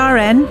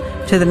GRN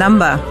to the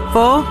number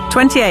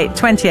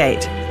 42828.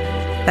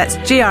 That's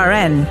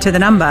GRN to the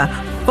number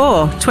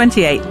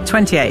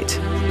 42828.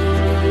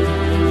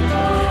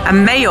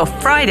 And may your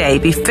Friday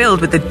be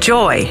filled with the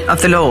joy of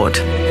the Lord.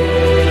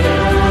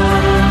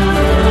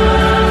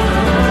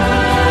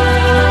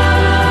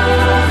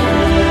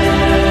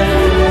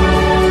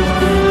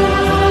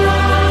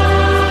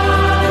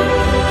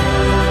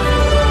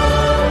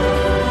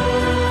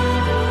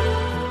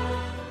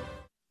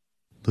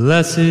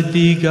 Blessed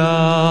be God,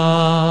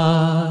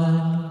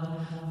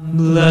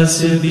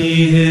 blessed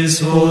be His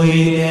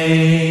holy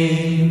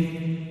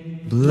name,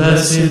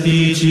 blessed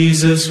be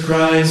Jesus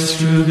Christ,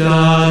 true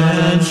God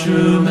and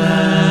true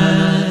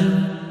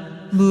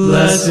man,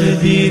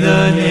 blessed be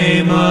the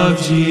name of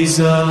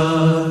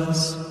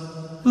Jesus,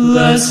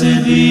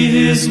 blessed be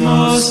His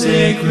most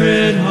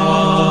sacred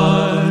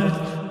heart,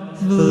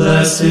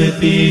 blessed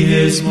be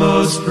His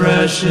most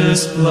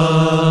precious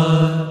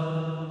blood.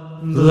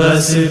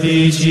 Blessed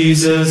be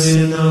Jesus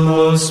in the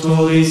most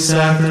holy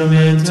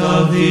sacrament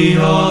of the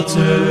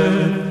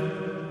altar.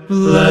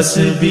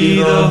 Blessed be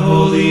the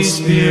Holy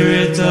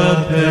Spirit,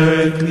 the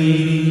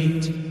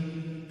Paraclete.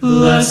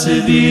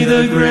 Blessed be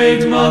the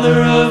great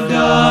Mother of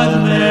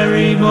God,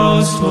 Mary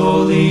most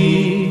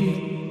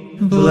holy.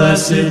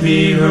 Blessed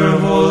be her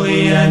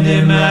holy and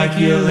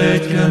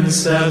immaculate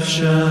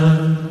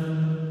conception.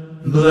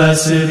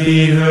 Blessed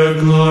be her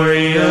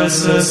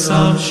glorious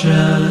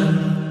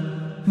assumption.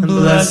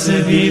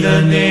 Blessed be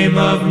the name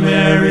of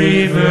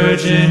Mary,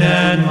 Virgin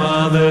and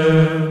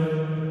Mother.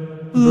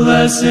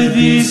 Blessed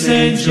be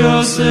Saint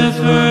Joseph,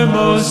 her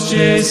most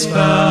chaste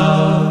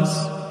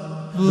spouse.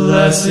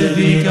 Blessed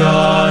be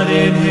God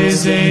in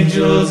his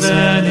angels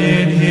and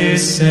in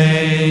his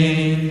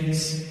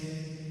saints.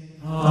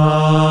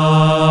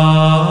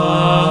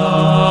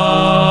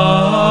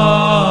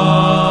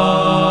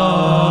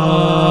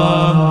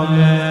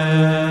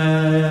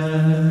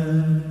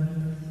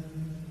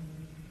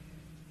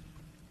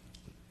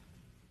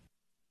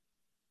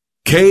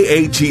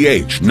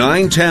 KATH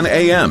 910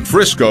 AM,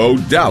 Frisco,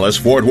 Dallas,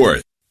 Fort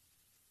Worth.